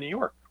Canandaigua, New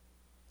York.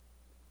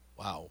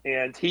 Wow.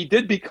 And he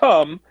did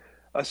become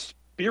a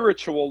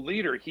spiritual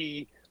leader.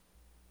 He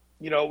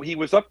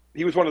was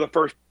one of the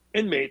first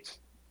inmates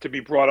to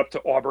be brought up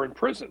to Auburn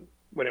prison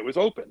when it was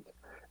opened.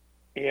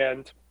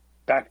 And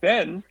back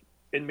then,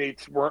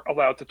 inmates weren't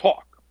allowed to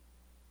talk.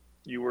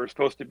 You were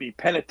supposed to be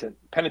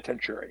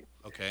penitentiary.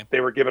 Okay.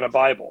 They were given a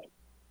Bible.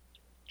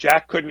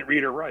 Jack couldn't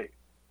read or write,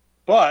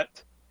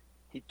 but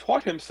he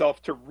taught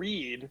himself to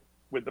read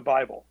with the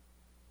Bible.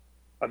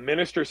 A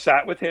minister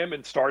sat with him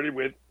and started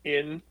with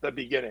 "in the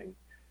beginning."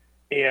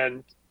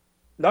 And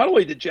not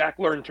only did Jack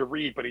learn to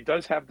read, but he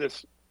does have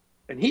this,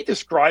 and he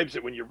describes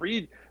it when you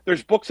read,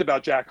 there's books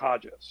about Jack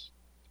Hodges,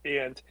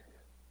 and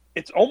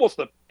it's almost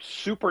a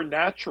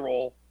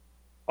supernatural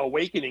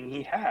awakening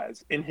he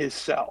has in his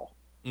cell,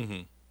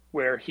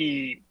 where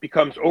he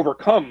becomes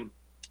overcome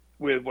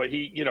with what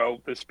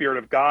the Spirit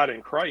of God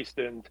and Christ,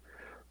 and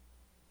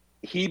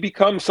he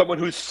becomes someone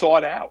who's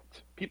sought out.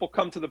 People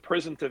come to the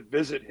prison to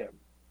visit him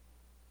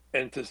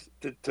and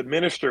to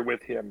minister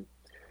with him.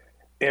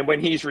 And when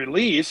he's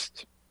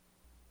released,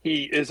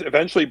 he is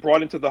eventually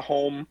brought into the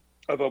home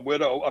of a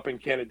widow up in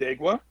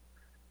Canandaigua,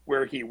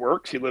 where he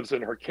works. He lives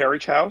in her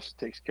carriage house,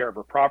 takes care of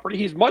her property.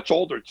 He's much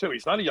older, too.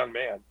 He's not a young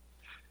man.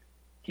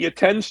 He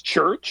attends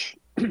church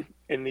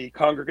in the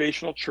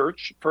Congregational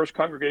Church, First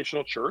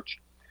Congregational Church,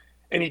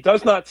 and he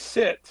does not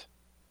sit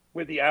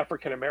with the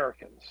African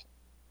Americans.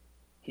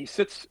 He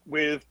sits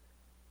with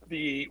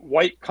the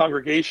white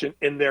congregation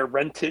in their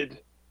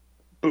rented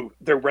booth,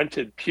 their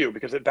rented pew,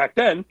 because back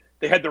then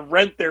they had to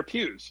rent their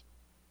pews.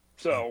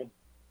 So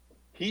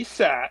he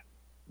sat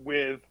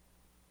with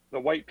the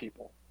white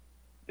people.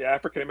 The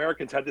African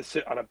Americans had to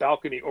sit on a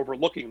balcony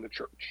overlooking the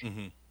church.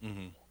 Mm-hmm,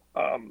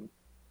 mm-hmm.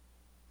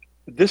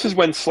 This is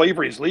when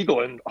slavery is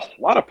legal in a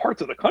lot of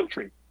parts of the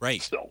country.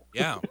 Right. Still.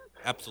 Yeah,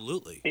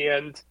 absolutely.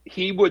 And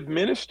he would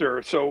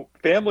minister. So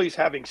families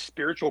having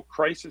spiritual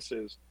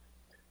crises,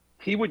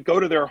 he would go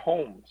to their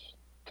homes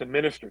to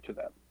minister to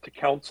them, to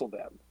counsel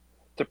them,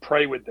 to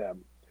pray with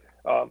them.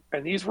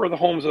 And these were the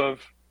homes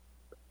of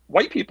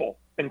white people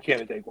in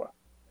Canandaigua.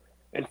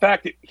 In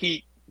fact,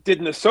 he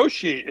didn't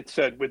associate, it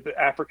said, with the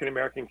African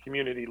American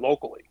community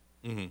locally,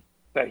 mm-hmm.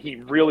 that he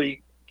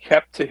really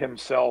kept to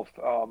himself.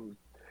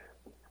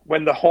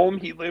 When the home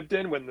he lived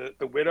in, when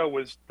the widow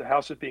was, the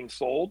house was being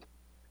sold,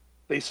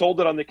 they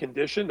sold it on the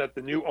condition that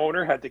the new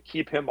owner had to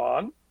keep him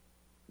on,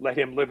 let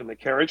him live in the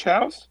carriage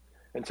house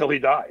until he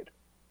died.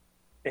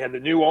 And the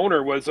new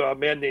owner was a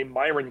man named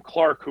Myron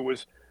Clark, who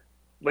was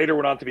later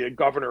went on to be a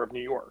governor of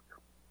New York.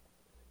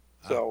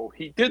 So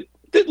he did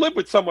live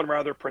with someone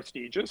rather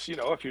prestigious,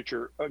 a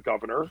future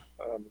governor.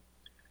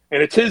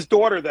 And it's his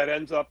daughter that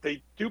ends up,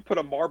 they do put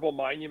a marble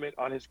monument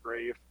on his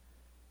grave.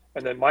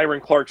 And then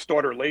Myron Clark's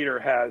daughter later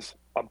has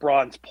a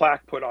bronze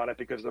plaque put on it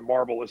because the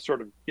marble is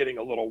sort of getting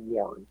a little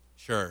worn.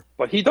 Sure.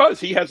 But he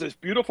has this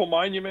beautiful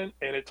monument,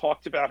 and it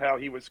talks about how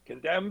he was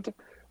condemned,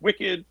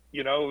 wicked,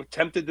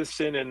 tempted to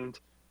sin, and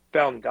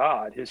found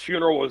God. His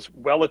funeral was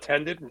well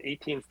attended in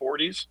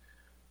 1840s.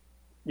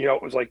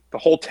 It was like the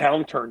whole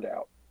town turned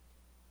out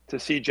to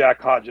see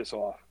Jack Hodges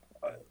off.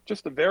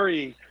 Just at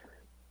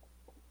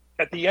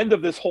the end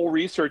of this whole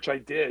research I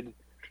did,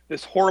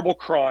 this horrible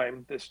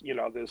crime, this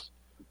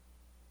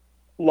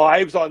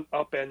lives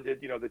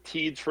upended. The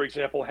Teeds, for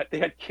example, they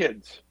had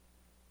kids,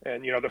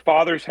 and their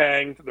father's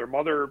hanged, their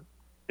mother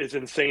is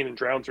insane and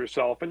drowns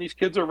herself, and these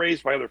kids are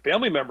raised by other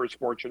family members,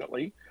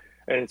 fortunately,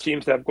 and it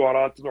seems to have gone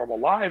on to normal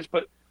lives.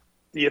 But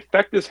the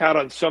effect this had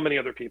on so many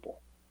other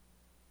people,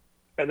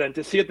 and then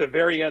to see at the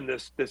very end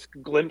this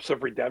glimpse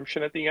of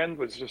redemption at the end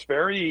was just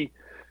very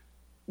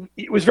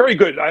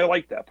good. I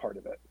liked that part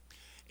of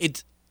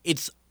it.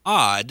 It's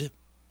odd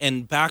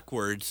and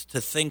backwards to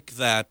think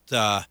that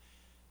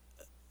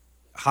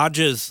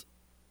Hodges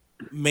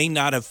may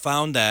not have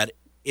found that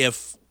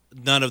if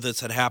none of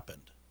this had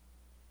happened.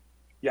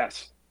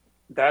 Yes,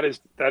 that is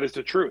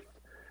the truth.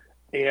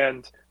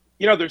 And,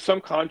 there's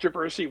some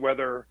controversy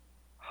whether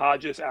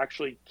Hodges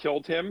actually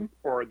killed him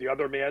or the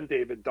other man,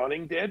 David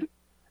Dunning, did.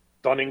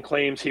 Dunning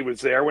claims he was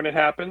there when it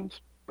happened,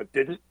 but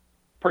didn't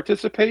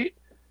participate.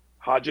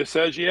 Hodges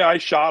says, yeah, I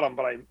shot him,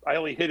 but I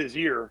only hit his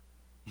ear.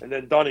 And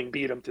then Dunning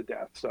beat him to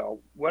death.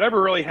 So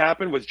whatever really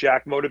happened, was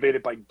Jack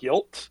motivated by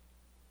guilt?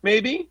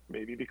 Maybe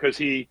because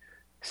he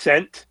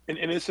sent an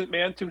innocent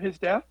man to his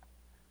death,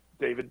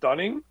 David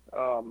Dunning.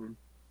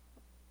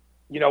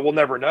 We'll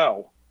never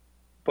know,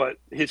 but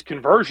his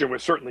conversion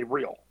was certainly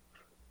real.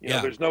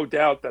 There's no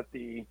doubt that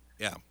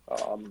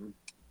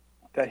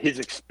that his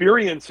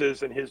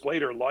experiences in his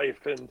later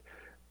life, and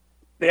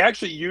they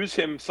actually use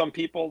him. Some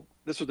people,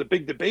 this was a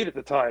big debate at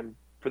the time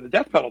for the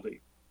death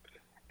penalty,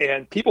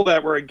 and people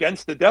that were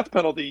against the death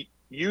penalty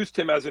used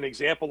him as an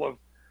example of,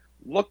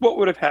 look what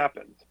would have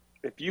happened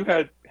if you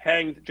had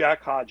hanged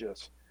Jack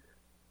Hodges.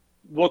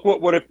 Look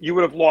what you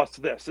would have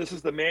lost this. This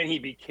is the man he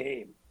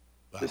became.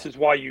 Wow. This is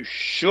why you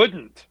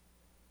shouldn't,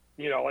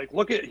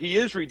 he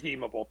is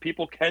redeemable.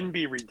 People can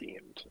be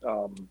redeemed.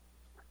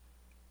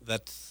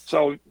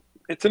 So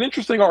it's an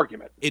interesting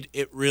argument.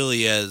 It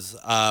really is.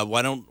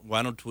 Why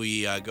don't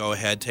we go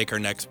ahead, take our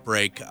next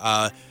break?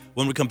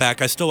 When we come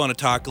back, I still want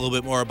to talk a little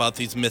bit more about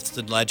these myths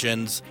and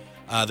legends.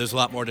 There's a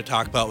lot more to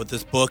talk about with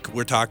this book.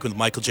 We're talking with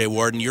Michael J.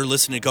 Worden. You're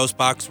listening to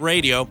GhostBox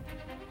Radio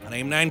on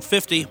AM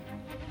 950.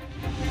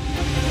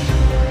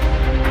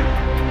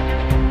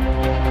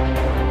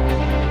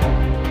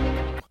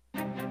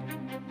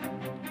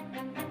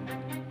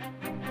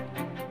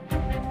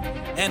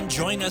 And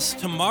join us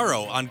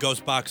tomorrow on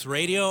GhostBox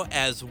Radio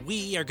as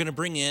we are going to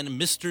bring in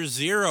Mr.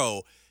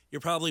 Zero. You're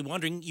probably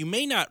wondering, you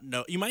might not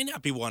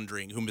be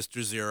wondering who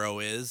Mr. Zero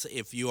is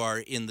if you are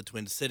in the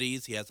Twin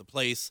Cities. He has a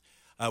place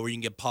where you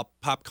can get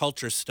pop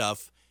culture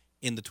stuff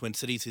in the Twin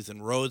Cities. He's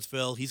in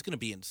Roseville. He's going to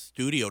be in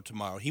studio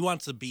tomorrow. He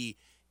wants to be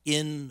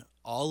in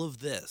all of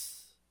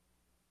this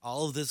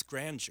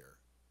grandeur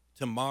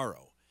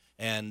tomorrow.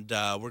 And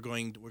we're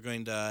going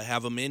to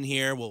have him in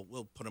here.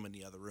 We'll put him in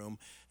the other room,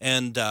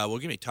 and we're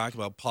going to be talking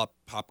about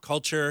pop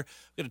culture.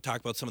 We're going to talk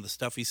about some of the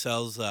stuff he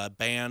sells,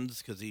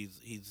 bands, because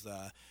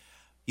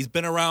he's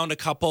been around a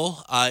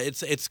couple.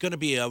 It's going to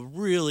be a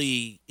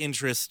really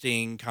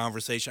interesting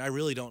conversation. I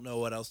really don't know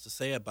what else to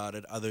say about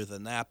it other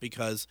than that,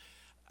 because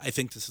I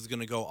think this is going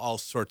to go all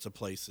sorts of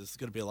places. It's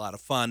going to be a lot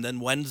of fun. Then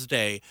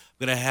Wednesday,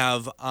 I'm going to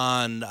have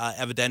on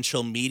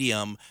Evidential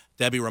Medium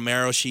Debbie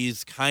Romero.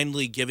 She's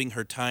kindly giving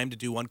her time to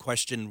do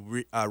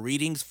one-question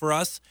readings for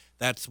us.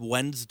 That's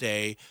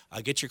Wednesday.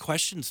 Get your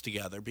questions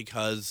together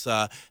because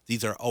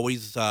these are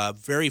always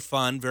very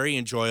fun, very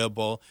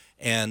enjoyable,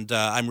 and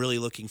I'm really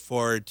looking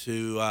forward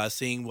to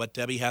seeing what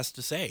Debbie has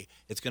to say.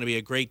 It's going to be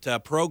a great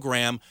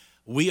program.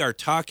 We are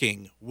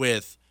talking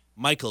with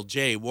Michael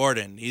J.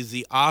 Worden. He's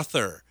the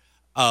author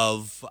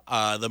of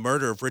The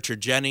Murder of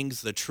Richard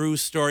Jennings, the true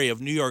story of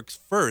New York's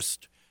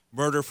first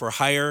murder for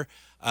hire.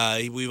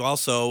 We've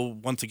also,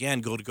 once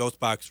again, go to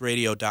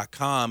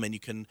ghostboxradio.com and you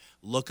can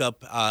look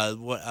up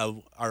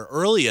our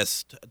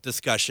earliest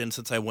discussion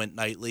since I went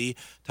nightly,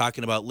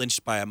 talking about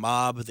Lynched by a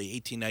Mob, the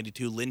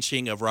 1892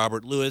 lynching of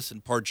Robert Lewis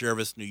in Port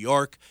Jervis, New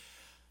York.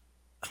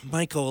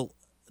 Michael,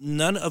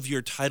 none of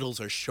your titles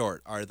are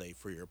short, are they,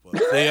 for your book?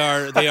 They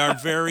are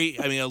very,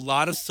 a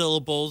lot of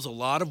syllables, a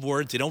lot of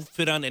words. They don't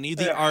fit on any of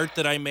the art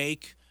that I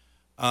make.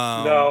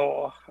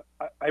 No,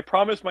 I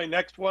promise my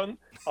next one,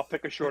 I'll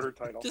pick a shorter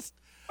title.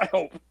 I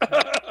hope.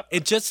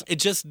 It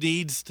just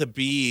needs to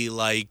be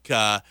like,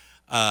 a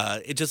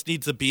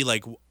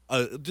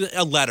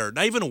letter,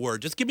 not even a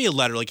word. Just give me a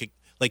letter,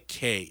 like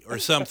K or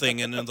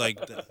something, and then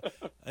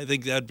I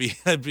think that'd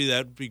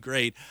be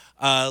great.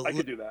 I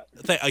could do that.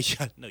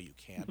 No, you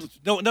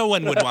can't. No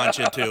one would want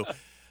you to.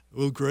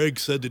 Well, Greg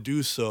said to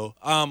do so.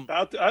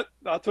 That's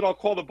what I'll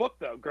call the book,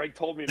 though. Greg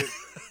told me to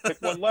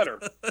pick one letter.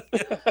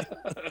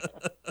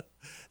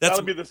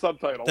 That'll be the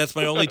subtitle. That's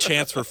my only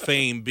chance for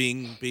fame,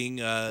 being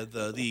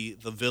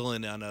the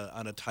villain on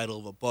a title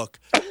of a book.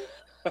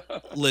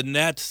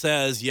 Lynette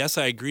says, "Yes,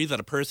 I agree that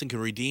a person can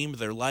redeem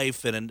their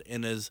life, and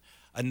is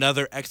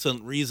another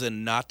excellent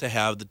reason not to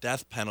have the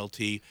death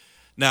penalty."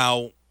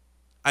 Now,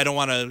 I don't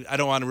want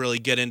to really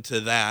get into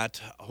that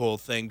whole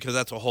thing because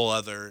that's a whole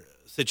other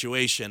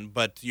situation.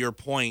 But your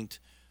point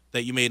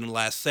that you made in the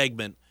last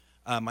segment,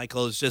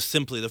 Michael, is just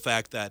simply the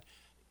fact that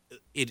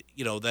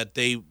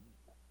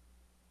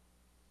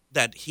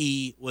that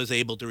he was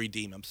able to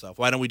redeem himself.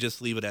 Why don't we just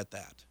leave it at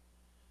that?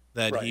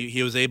 That right.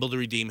 he was able to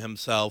redeem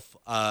himself.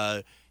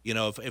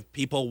 If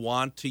people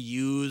want to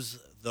use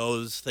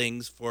those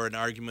things for an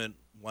argument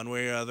one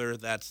way or other,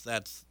 that's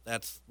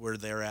where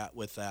they're at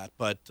with that.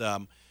 But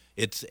the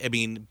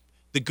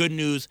good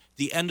news,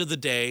 the end of the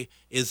day,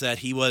 is that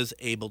he was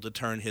able to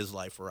turn his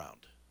life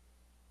around.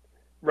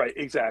 Right,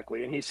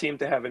 exactly. And he seemed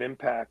to have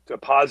a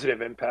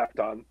positive impact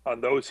on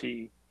those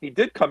he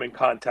did come in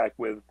contact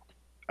with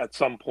at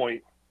some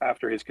point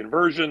after his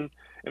conversion,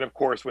 and of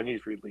course when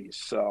he's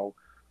released. So,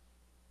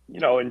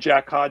 in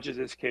Jack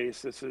Hodges'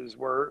 case, this is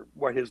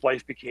what his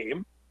life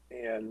became.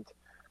 And,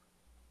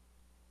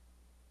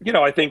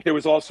 I think there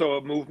was also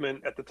a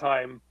movement at the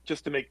time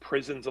just to make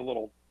prisons a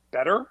little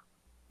better.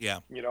 Yeah.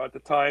 At the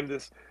time,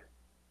 the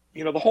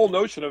whole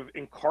notion of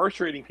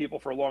incarcerating people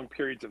for long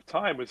periods of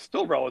time was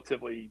still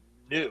relatively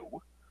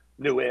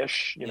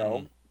newish.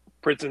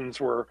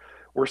 Prisons were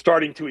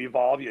starting to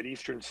evolve. You had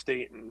Eastern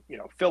State and,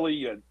 Philly,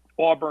 you had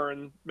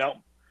Auburn,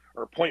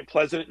 Point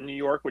Pleasant in New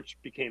York, which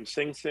became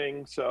Sing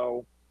Sing.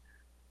 So,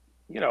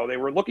 they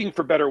were looking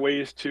for better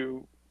ways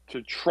to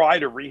try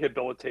to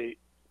rehabilitate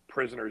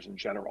prisoners in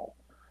general.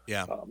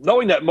 Yeah.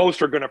 Knowing that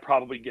most are going to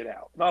probably get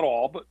out. Not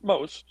all, but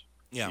most.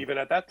 Yeah. Even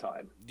at that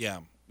time. Yeah,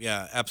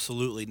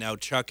 absolutely. Now,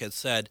 Chuck has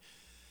said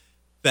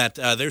that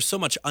there's so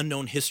much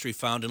unknown history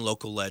found in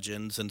local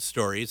legends and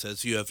stories,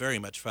 as you have very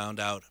much found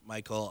out,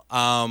 Michael.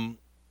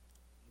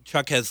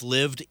 Chuck has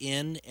lived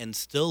in and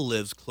still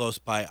lives close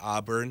by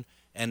Auburn,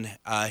 and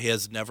he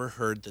has never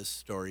heard this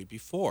story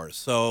before.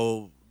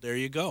 So there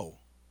you go.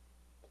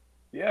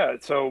 Yeah,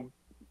 so,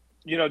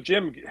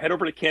 Jim, head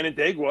over to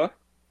Canandaigua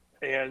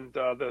and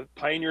the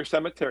Pioneer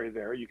Cemetery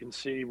there. You can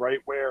see right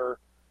where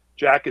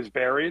Jack is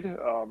buried.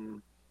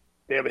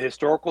 They have a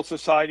historical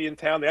society in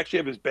town. They actually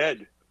have his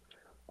bed.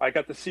 I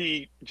got to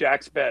see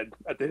Jack's bed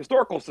at the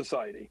Historical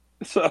Society.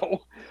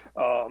 So,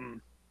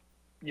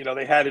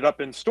 they had it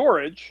up in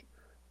storage,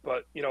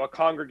 but, a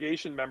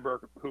congregation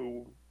member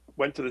who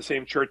went to the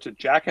same church that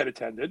Jack had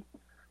attended,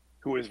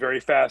 who was very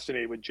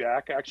fascinated with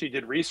Jack, actually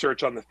did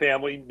research on the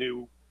family,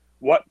 knew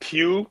what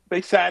pew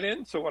they sat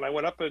in. So when I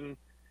went up in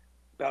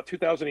about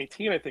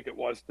 2018, I think it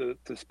was,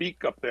 to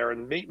speak up there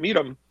and meet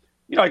him,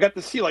 I got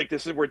to see,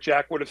 this is where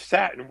Jack would have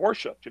sat and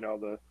worshiped.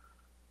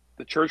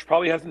 The church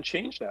probably hasn't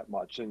changed that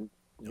much. And,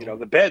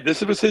 the bed,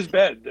 this was his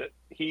bed that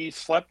he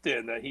slept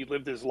in, that he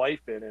lived his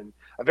life in, and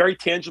a very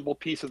tangible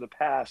piece of the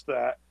past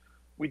that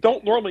we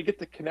don't normally get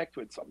to connect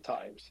with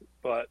sometimes.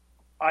 But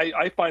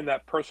I find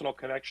that personal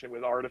connection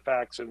with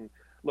artifacts and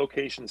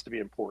locations to be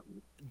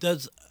important.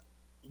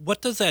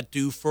 What does that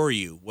do for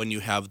you when you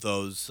have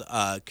those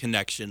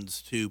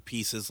connections to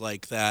pieces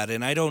like that?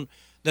 And I don't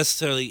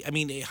necessarily,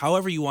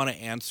 however you want to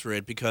answer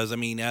it, because,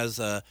 as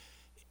a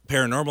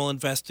paranormal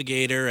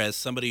investigator, as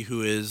somebody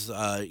who is,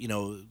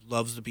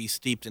 loves to be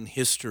steeped in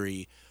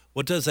history,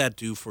 what does that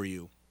do for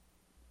you?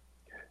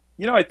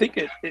 I think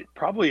it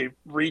probably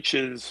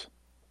reaches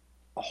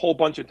a whole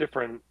bunch of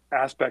different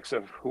aspects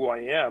of who I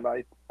am.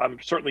 I'm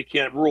certainly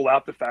can't rule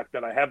out the fact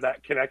that I have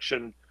that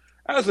connection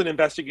as an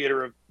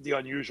investigator of the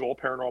unusual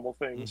paranormal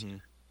things. Mm-hmm.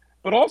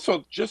 But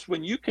also just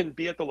when you can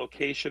be at the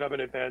location of an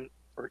event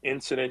or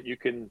incident, you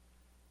can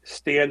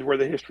stand where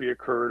the history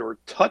occurred or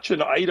touch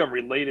an item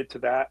related to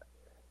that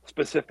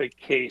specific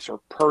case or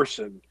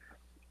person,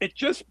 it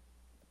just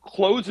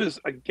closes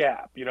a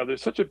gap.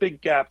 There's such a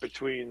big gap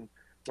between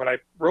when I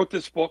wrote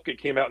this book, it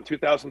came out in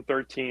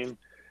 2013,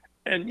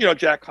 and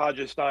Jack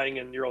Hodges dying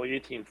in the early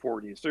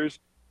 1840s. There's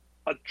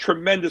a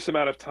tremendous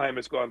amount of time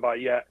has gone by,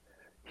 yet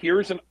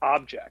here's an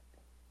object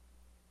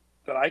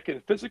that I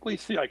can physically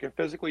see, I can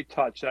physically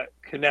touch, that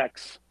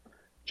connects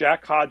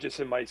Jack Hodges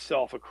and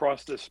myself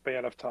across this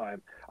span of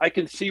time. I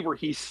can see where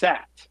he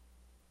sat.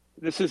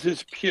 This is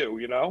his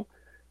pew,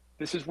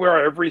 This is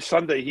where every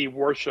Sunday he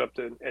worshiped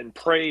and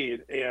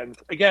prayed. And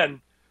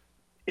again,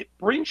 it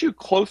brings you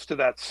close to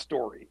that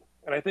story.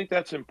 And I think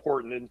that's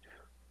important. And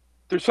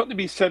there's something to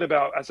be said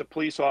about, as a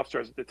police officer,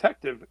 as a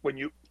detective, when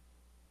you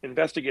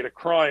investigate a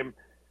crime,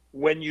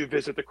 when you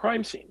visit the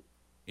crime scene.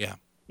 Yeah.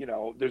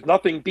 There's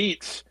nothing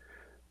beats,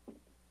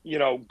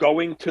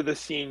 going to the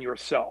scene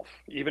yourself,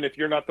 even if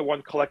you're not the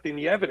one collecting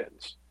the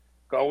evidence.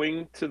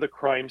 Going to the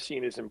crime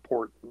scene is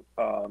important.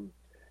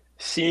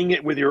 Seeing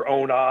it with your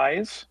own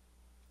eyes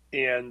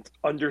and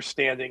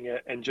understanding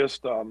it, and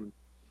just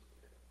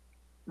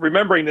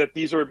remembering that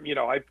these are,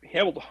 I've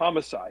handled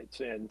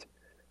homicides, and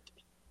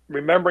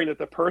remembering that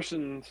the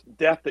person's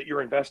death that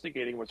you're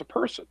investigating was a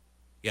person.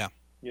 Yeah.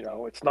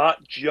 It's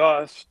not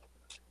just,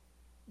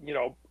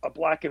 a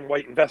black and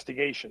white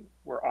investigation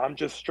where I'm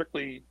just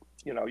strictly,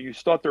 you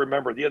still have to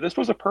remember, this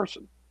was a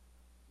person,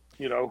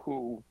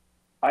 who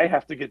I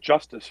have to get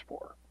justice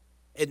for.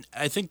 And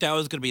I think that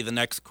was going to be the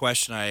next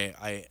question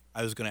I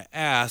was going to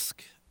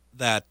ask,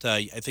 that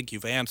I think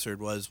you've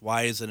answered, was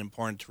why is it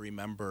important to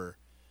remember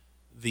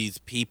these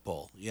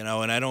people?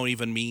 And I don't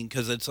even mean,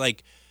 because it's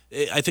like,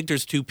 I think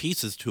there's two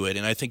pieces to it,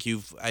 and I think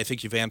you've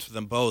answered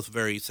them both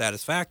very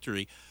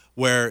satisfactory.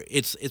 Where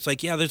it's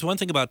like, yeah, there's one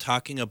thing about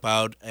talking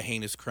about a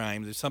heinous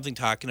crime. There's something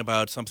talking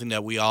about something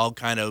that we all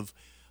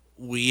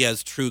we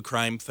as true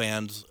crime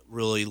fans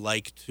really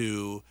like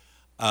to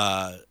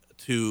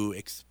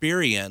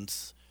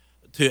experience,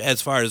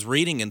 as far as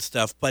reading and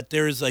stuff. But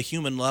there's a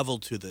human level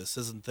to this,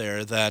 isn't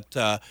there?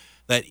 That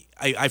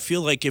I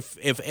feel like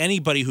if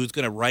anybody who's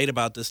going to write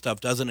about this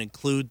stuff doesn't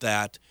include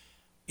that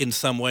in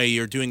some way,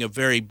 you're doing a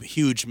very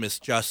huge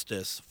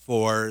misjustice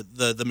for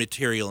the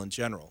material in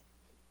general.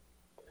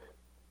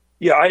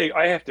 Yeah,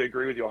 I have to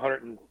agree with you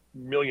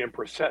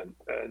 100,000,000%.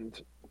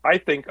 And I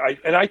think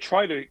I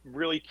try to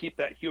really keep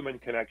that human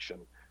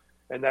connection.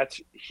 And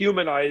that's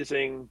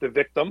humanizing the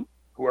victim,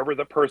 whoever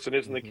the person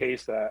is in the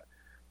case that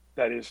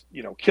is,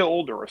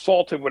 killed or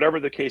assaulted, whatever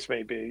the case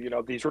may be.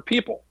 These are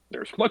people.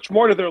 There's much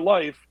more to their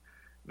life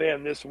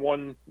than this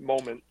one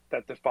moment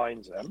that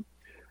defines them.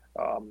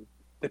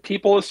 The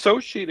people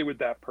associated with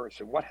that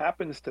person, what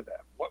happens to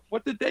them?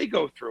 What did they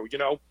go through?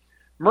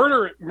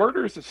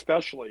 Murders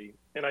especially,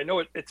 and I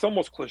know it's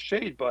almost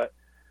cliched, but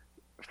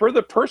for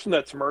the person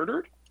that's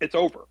murdered, it's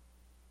over.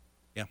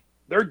 Yeah.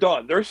 They're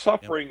done. Their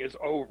suffering is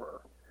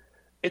over.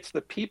 It's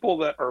the people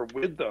that are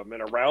with them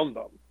and around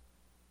them.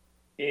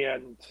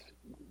 And,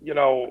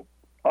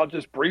 I'll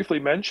just briefly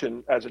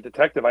mention, as a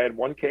detective, I had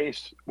one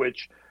case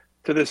which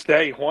to this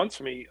day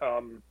haunts me.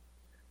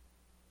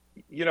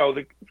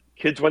 The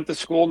kids went to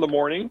school in the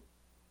morning.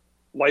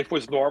 Life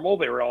was normal.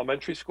 They were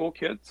elementary school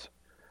kids.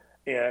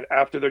 And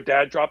after their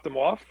dad dropped them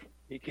off,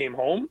 he came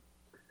home,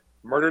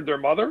 murdered their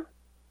mother,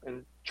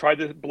 and tried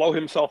to blow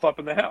himself up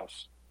in the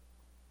house.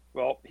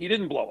 Well, he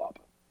didn't blow up.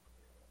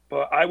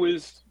 But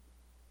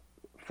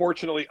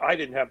fortunately, I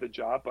didn't have the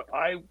job, but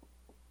I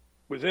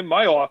was in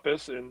my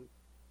office, and,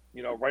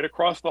 right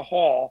across the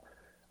hall,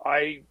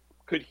 I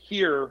could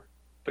hear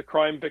the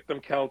crime victim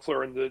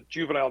counselor and the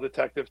juvenile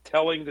detective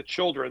telling the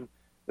children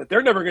that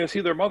they're never going to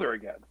see their mother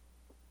again.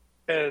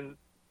 And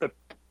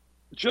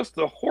just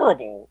the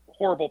horrible,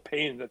 horrible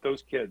pain that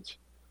those kids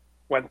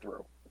went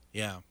through.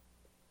 Yeah.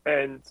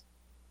 And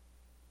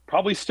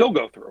probably still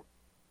go through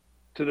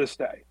to this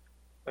day.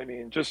 I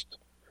mean, just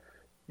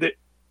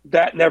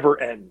that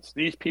never ends.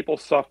 These people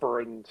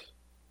suffer, and,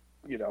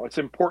 it's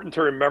important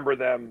to remember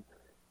them,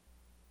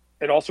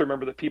 and also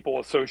remember the people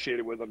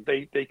associated with them.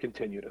 They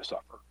continue to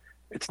suffer.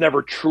 It's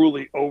never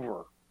truly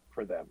over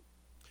for them.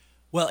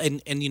 Well,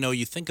 and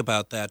you think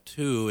about that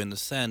too, in the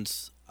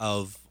sense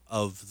of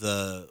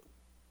the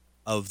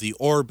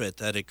orbit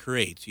that it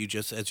creates.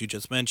 As you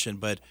just mentioned,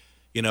 but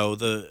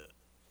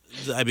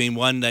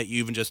one that you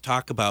even just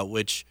talk about,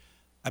 which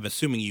I'm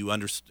assuming you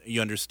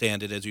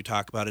understand it as you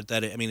talk about it,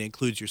 that it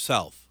includes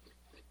yourself.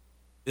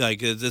 Like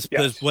this,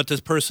 Yes. What this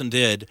person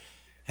did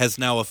has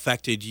now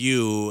affected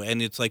you,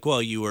 and it's like,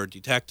 well, you were a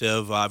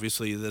detective,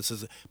 obviously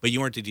but you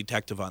weren't a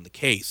detective on the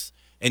case,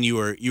 and you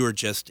were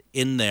just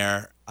in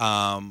there,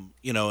 and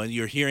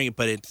you're hearing it,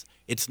 but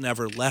it's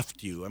never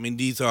left you. I mean,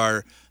 these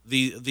are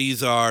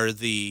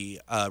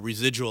the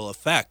residual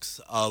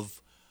effects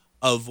of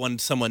when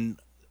someone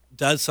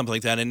does something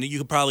like that, and you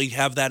could probably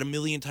have that a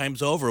million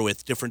times over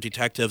with different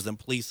detectives and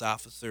police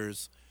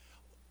officers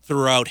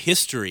throughout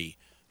history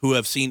who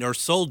have seen, or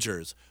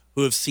soldiers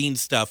who have seen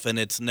stuff, and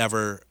it's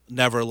never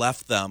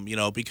left them,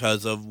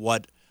 because of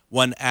what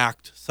one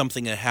act,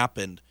 something that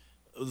happened,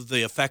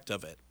 the effect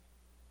of it.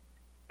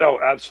 Oh,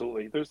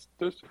 absolutely.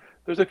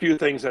 There's a few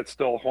things that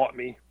still haunt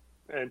me,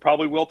 and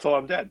probably will till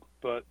I'm dead.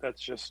 But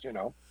that's just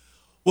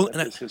well,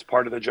 this is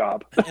part of the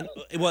job. I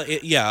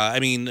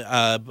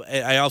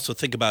also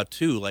think about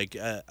too, like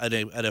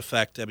an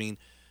effect. I mean,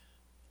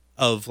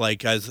 of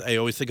like, as I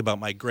always think about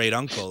my great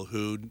uncle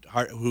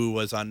who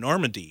was on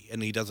Normandy,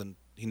 and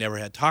he never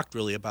had talked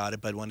really about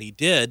it, but when he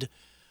did,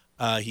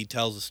 he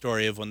tells the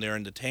story of when they're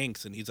in the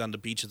tanks and he's on the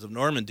beaches of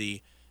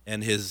Normandy,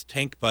 and his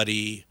tank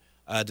buddy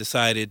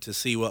decided to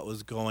see what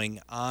was going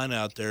on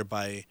out there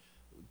by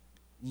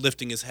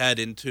lifting his head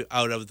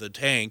out of the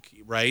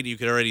tank. Right, you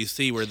could already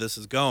see where this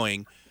is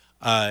going,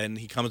 and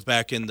he comes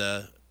back in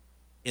the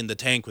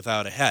tank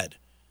without a head,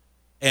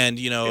 and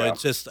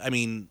it's just, I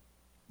mean,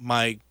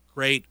 my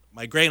great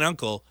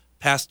uncle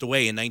passed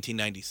away in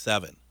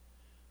 1997,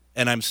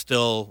 and I'm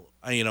still,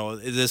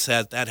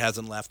 that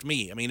hasn't left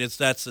me. I mean,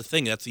 that's the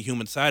thing, that's the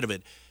human side of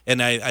it,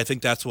 and I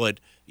think that's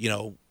what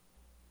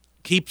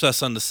keeps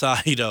us on the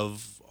side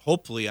of,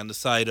 hopefully on the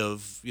side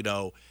of,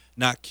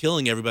 not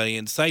killing everybody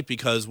in sight,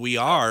 because we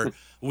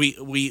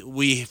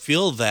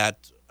feel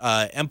that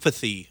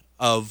empathy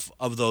of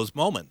those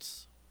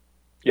moments.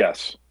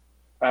 Yes,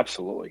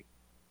 absolutely.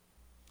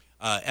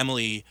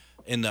 Emily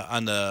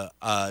on the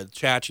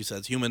chat, she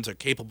says humans are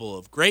capable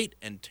of great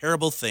and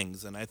terrible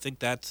things, and I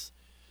think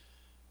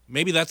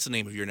maybe that's the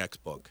name of your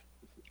next book.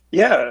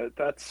 Yeah,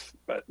 it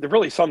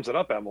really sums it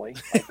up, Emily.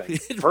 I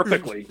think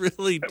perfectly. It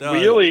really does.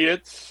 Really,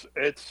 it's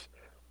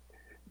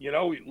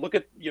look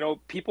at we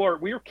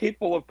are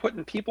capable of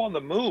putting people on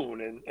the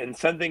moon and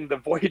sending the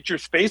Voyager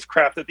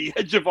spacecraft at the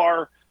edge of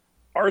our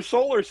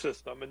solar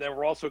system, and then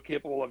we're also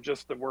capable of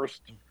just the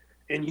worst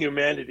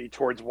inhumanity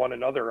towards one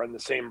another in the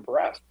same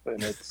breath.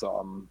 And it's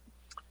so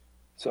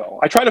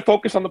I try to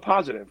focus on the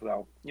positive,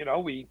 though.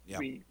 We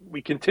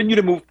continue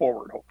to move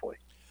forward, hopefully.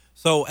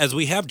 So as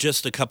we have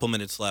just a couple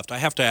minutes left, I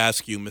have to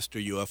ask you,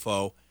 Mr.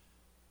 UFO,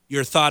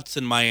 your thoughts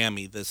in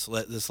Miami this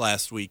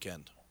last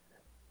weekend.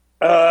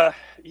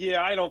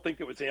 Yeah, I don't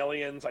think it was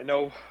aliens. I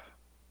know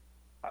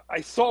I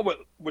saw what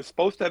was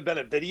supposed to have been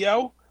a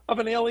video of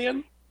an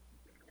alien.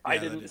 Yeah, I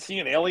didn't see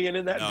an alien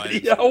in that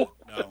video.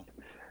 No.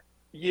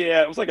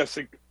 Yeah, it was like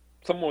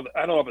someone,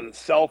 I don't know if it was a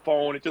cell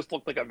phone. It just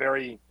looked like a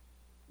very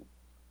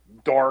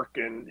dark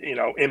and,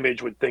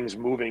 image with things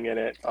moving in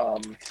it.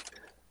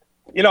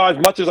 As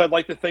much as I'd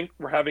like to think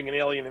we're having an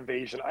alien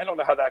invasion, I don't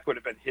know how that could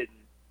have been hidden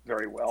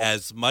very well.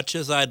 As much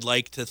as I'd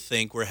like to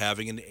think we're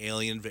having an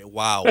alien invasion.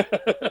 Wow.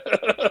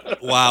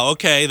 Wow.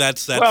 Okay.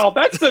 That's well,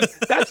 that's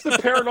the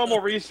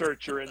paranormal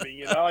researcher in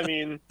me. I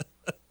mean,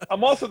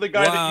 I'm also the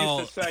guy that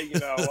used to say,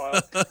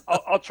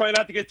 I'll try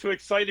not to get too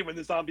excited when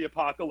the zombie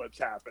apocalypse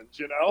happens.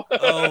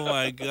 Oh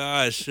my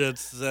gosh,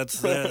 that's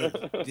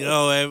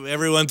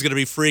everyone's gonna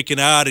be freaking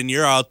out, and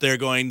you're out there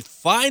going,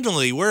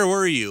 finally, where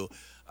were you?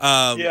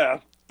 Yeah.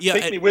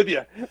 Take me with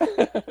you.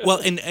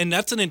 Well, and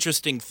that's an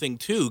interesting thing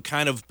too,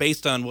 kind of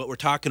based on what we're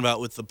talking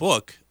about with the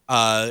book,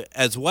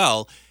 as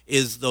well,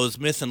 is those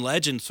myth and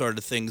legend sort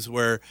of things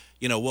where,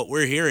 what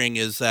we're hearing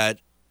is that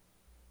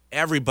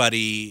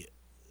everybody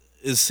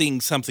is seeing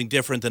something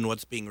different than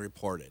what's being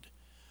reported.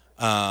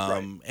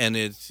 Right. And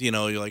it's,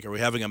 you're like, are we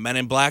having a Men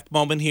in Black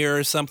moment here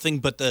or something?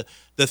 But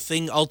the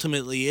thing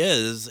ultimately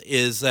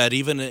is that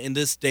even in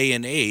this day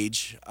and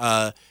age,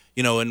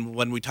 and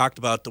when we talked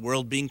about the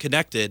world being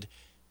connected,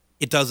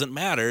 it doesn't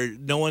matter.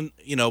 No one,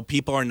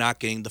 people are not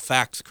getting the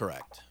facts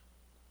correct.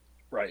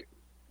 Right.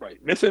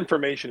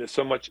 Misinformation is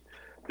so much.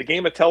 The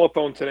game of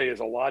telephone today is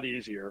a lot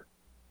easier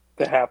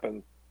to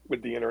happen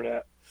with the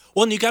internet.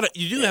 Well, and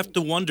you do have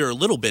to wonder a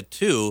little bit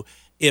too,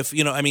 if,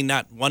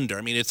 not wonder.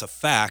 I mean, it's a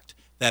fact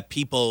that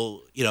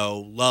people,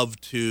 love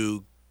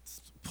to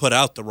put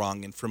out the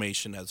wrong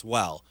information as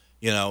well,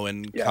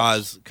 and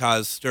yes.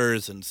 cause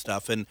stirs and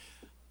stuff. And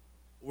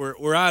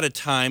we're out of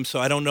time, so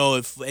I don't know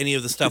if any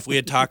of the stuff we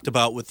had talked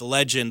about with the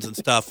legends and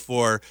stuff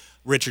for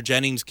Richard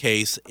Jennings'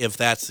 case, if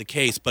that's the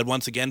case. But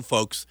once again,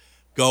 folks,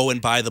 go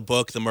and buy the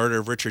book, The Murder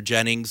of Richard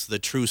Jennings, The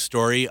True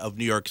Story of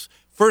New York's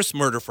First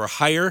Murder for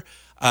Hire.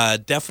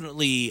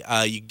 Definitely,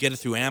 you can get it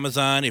through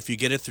Amazon. If you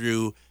get it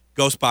through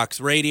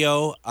GhostBox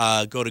Radio,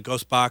 go to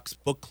GhostBox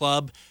Book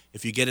Club.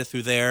 If you get it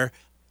through there,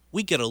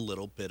 we get a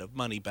little bit of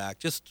money back,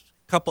 just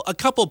a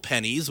couple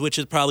pennies, which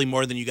is probably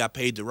more than you got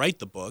paid to write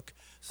the book.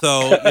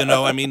 So,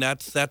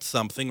 that's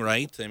something,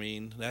 right? I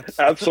mean, that's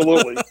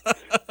absolutely.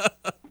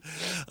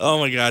 Oh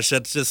my gosh,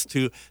 that's just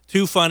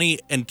too funny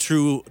and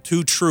too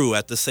true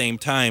at the same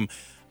time.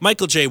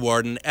 Michael J.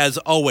 Worden, as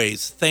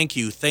always, thank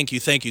you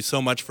so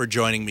much for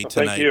joining me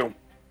tonight. Thank you.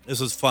 This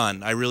was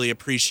fun. I really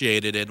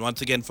appreciated it.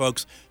 Once again,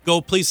 folks,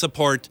 go please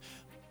support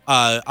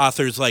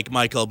authors like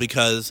Michael,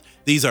 because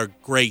these are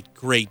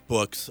great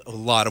books. A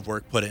lot of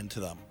work put into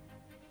them.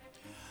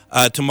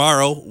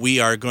 Tomorrow, we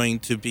are going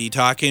to be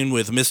talking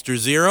with Mr.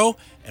 Zero,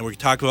 and we're going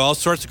to talk about all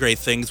sorts of great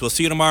things. We'll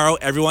see you tomorrow.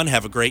 Everyone,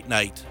 have a great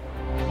night.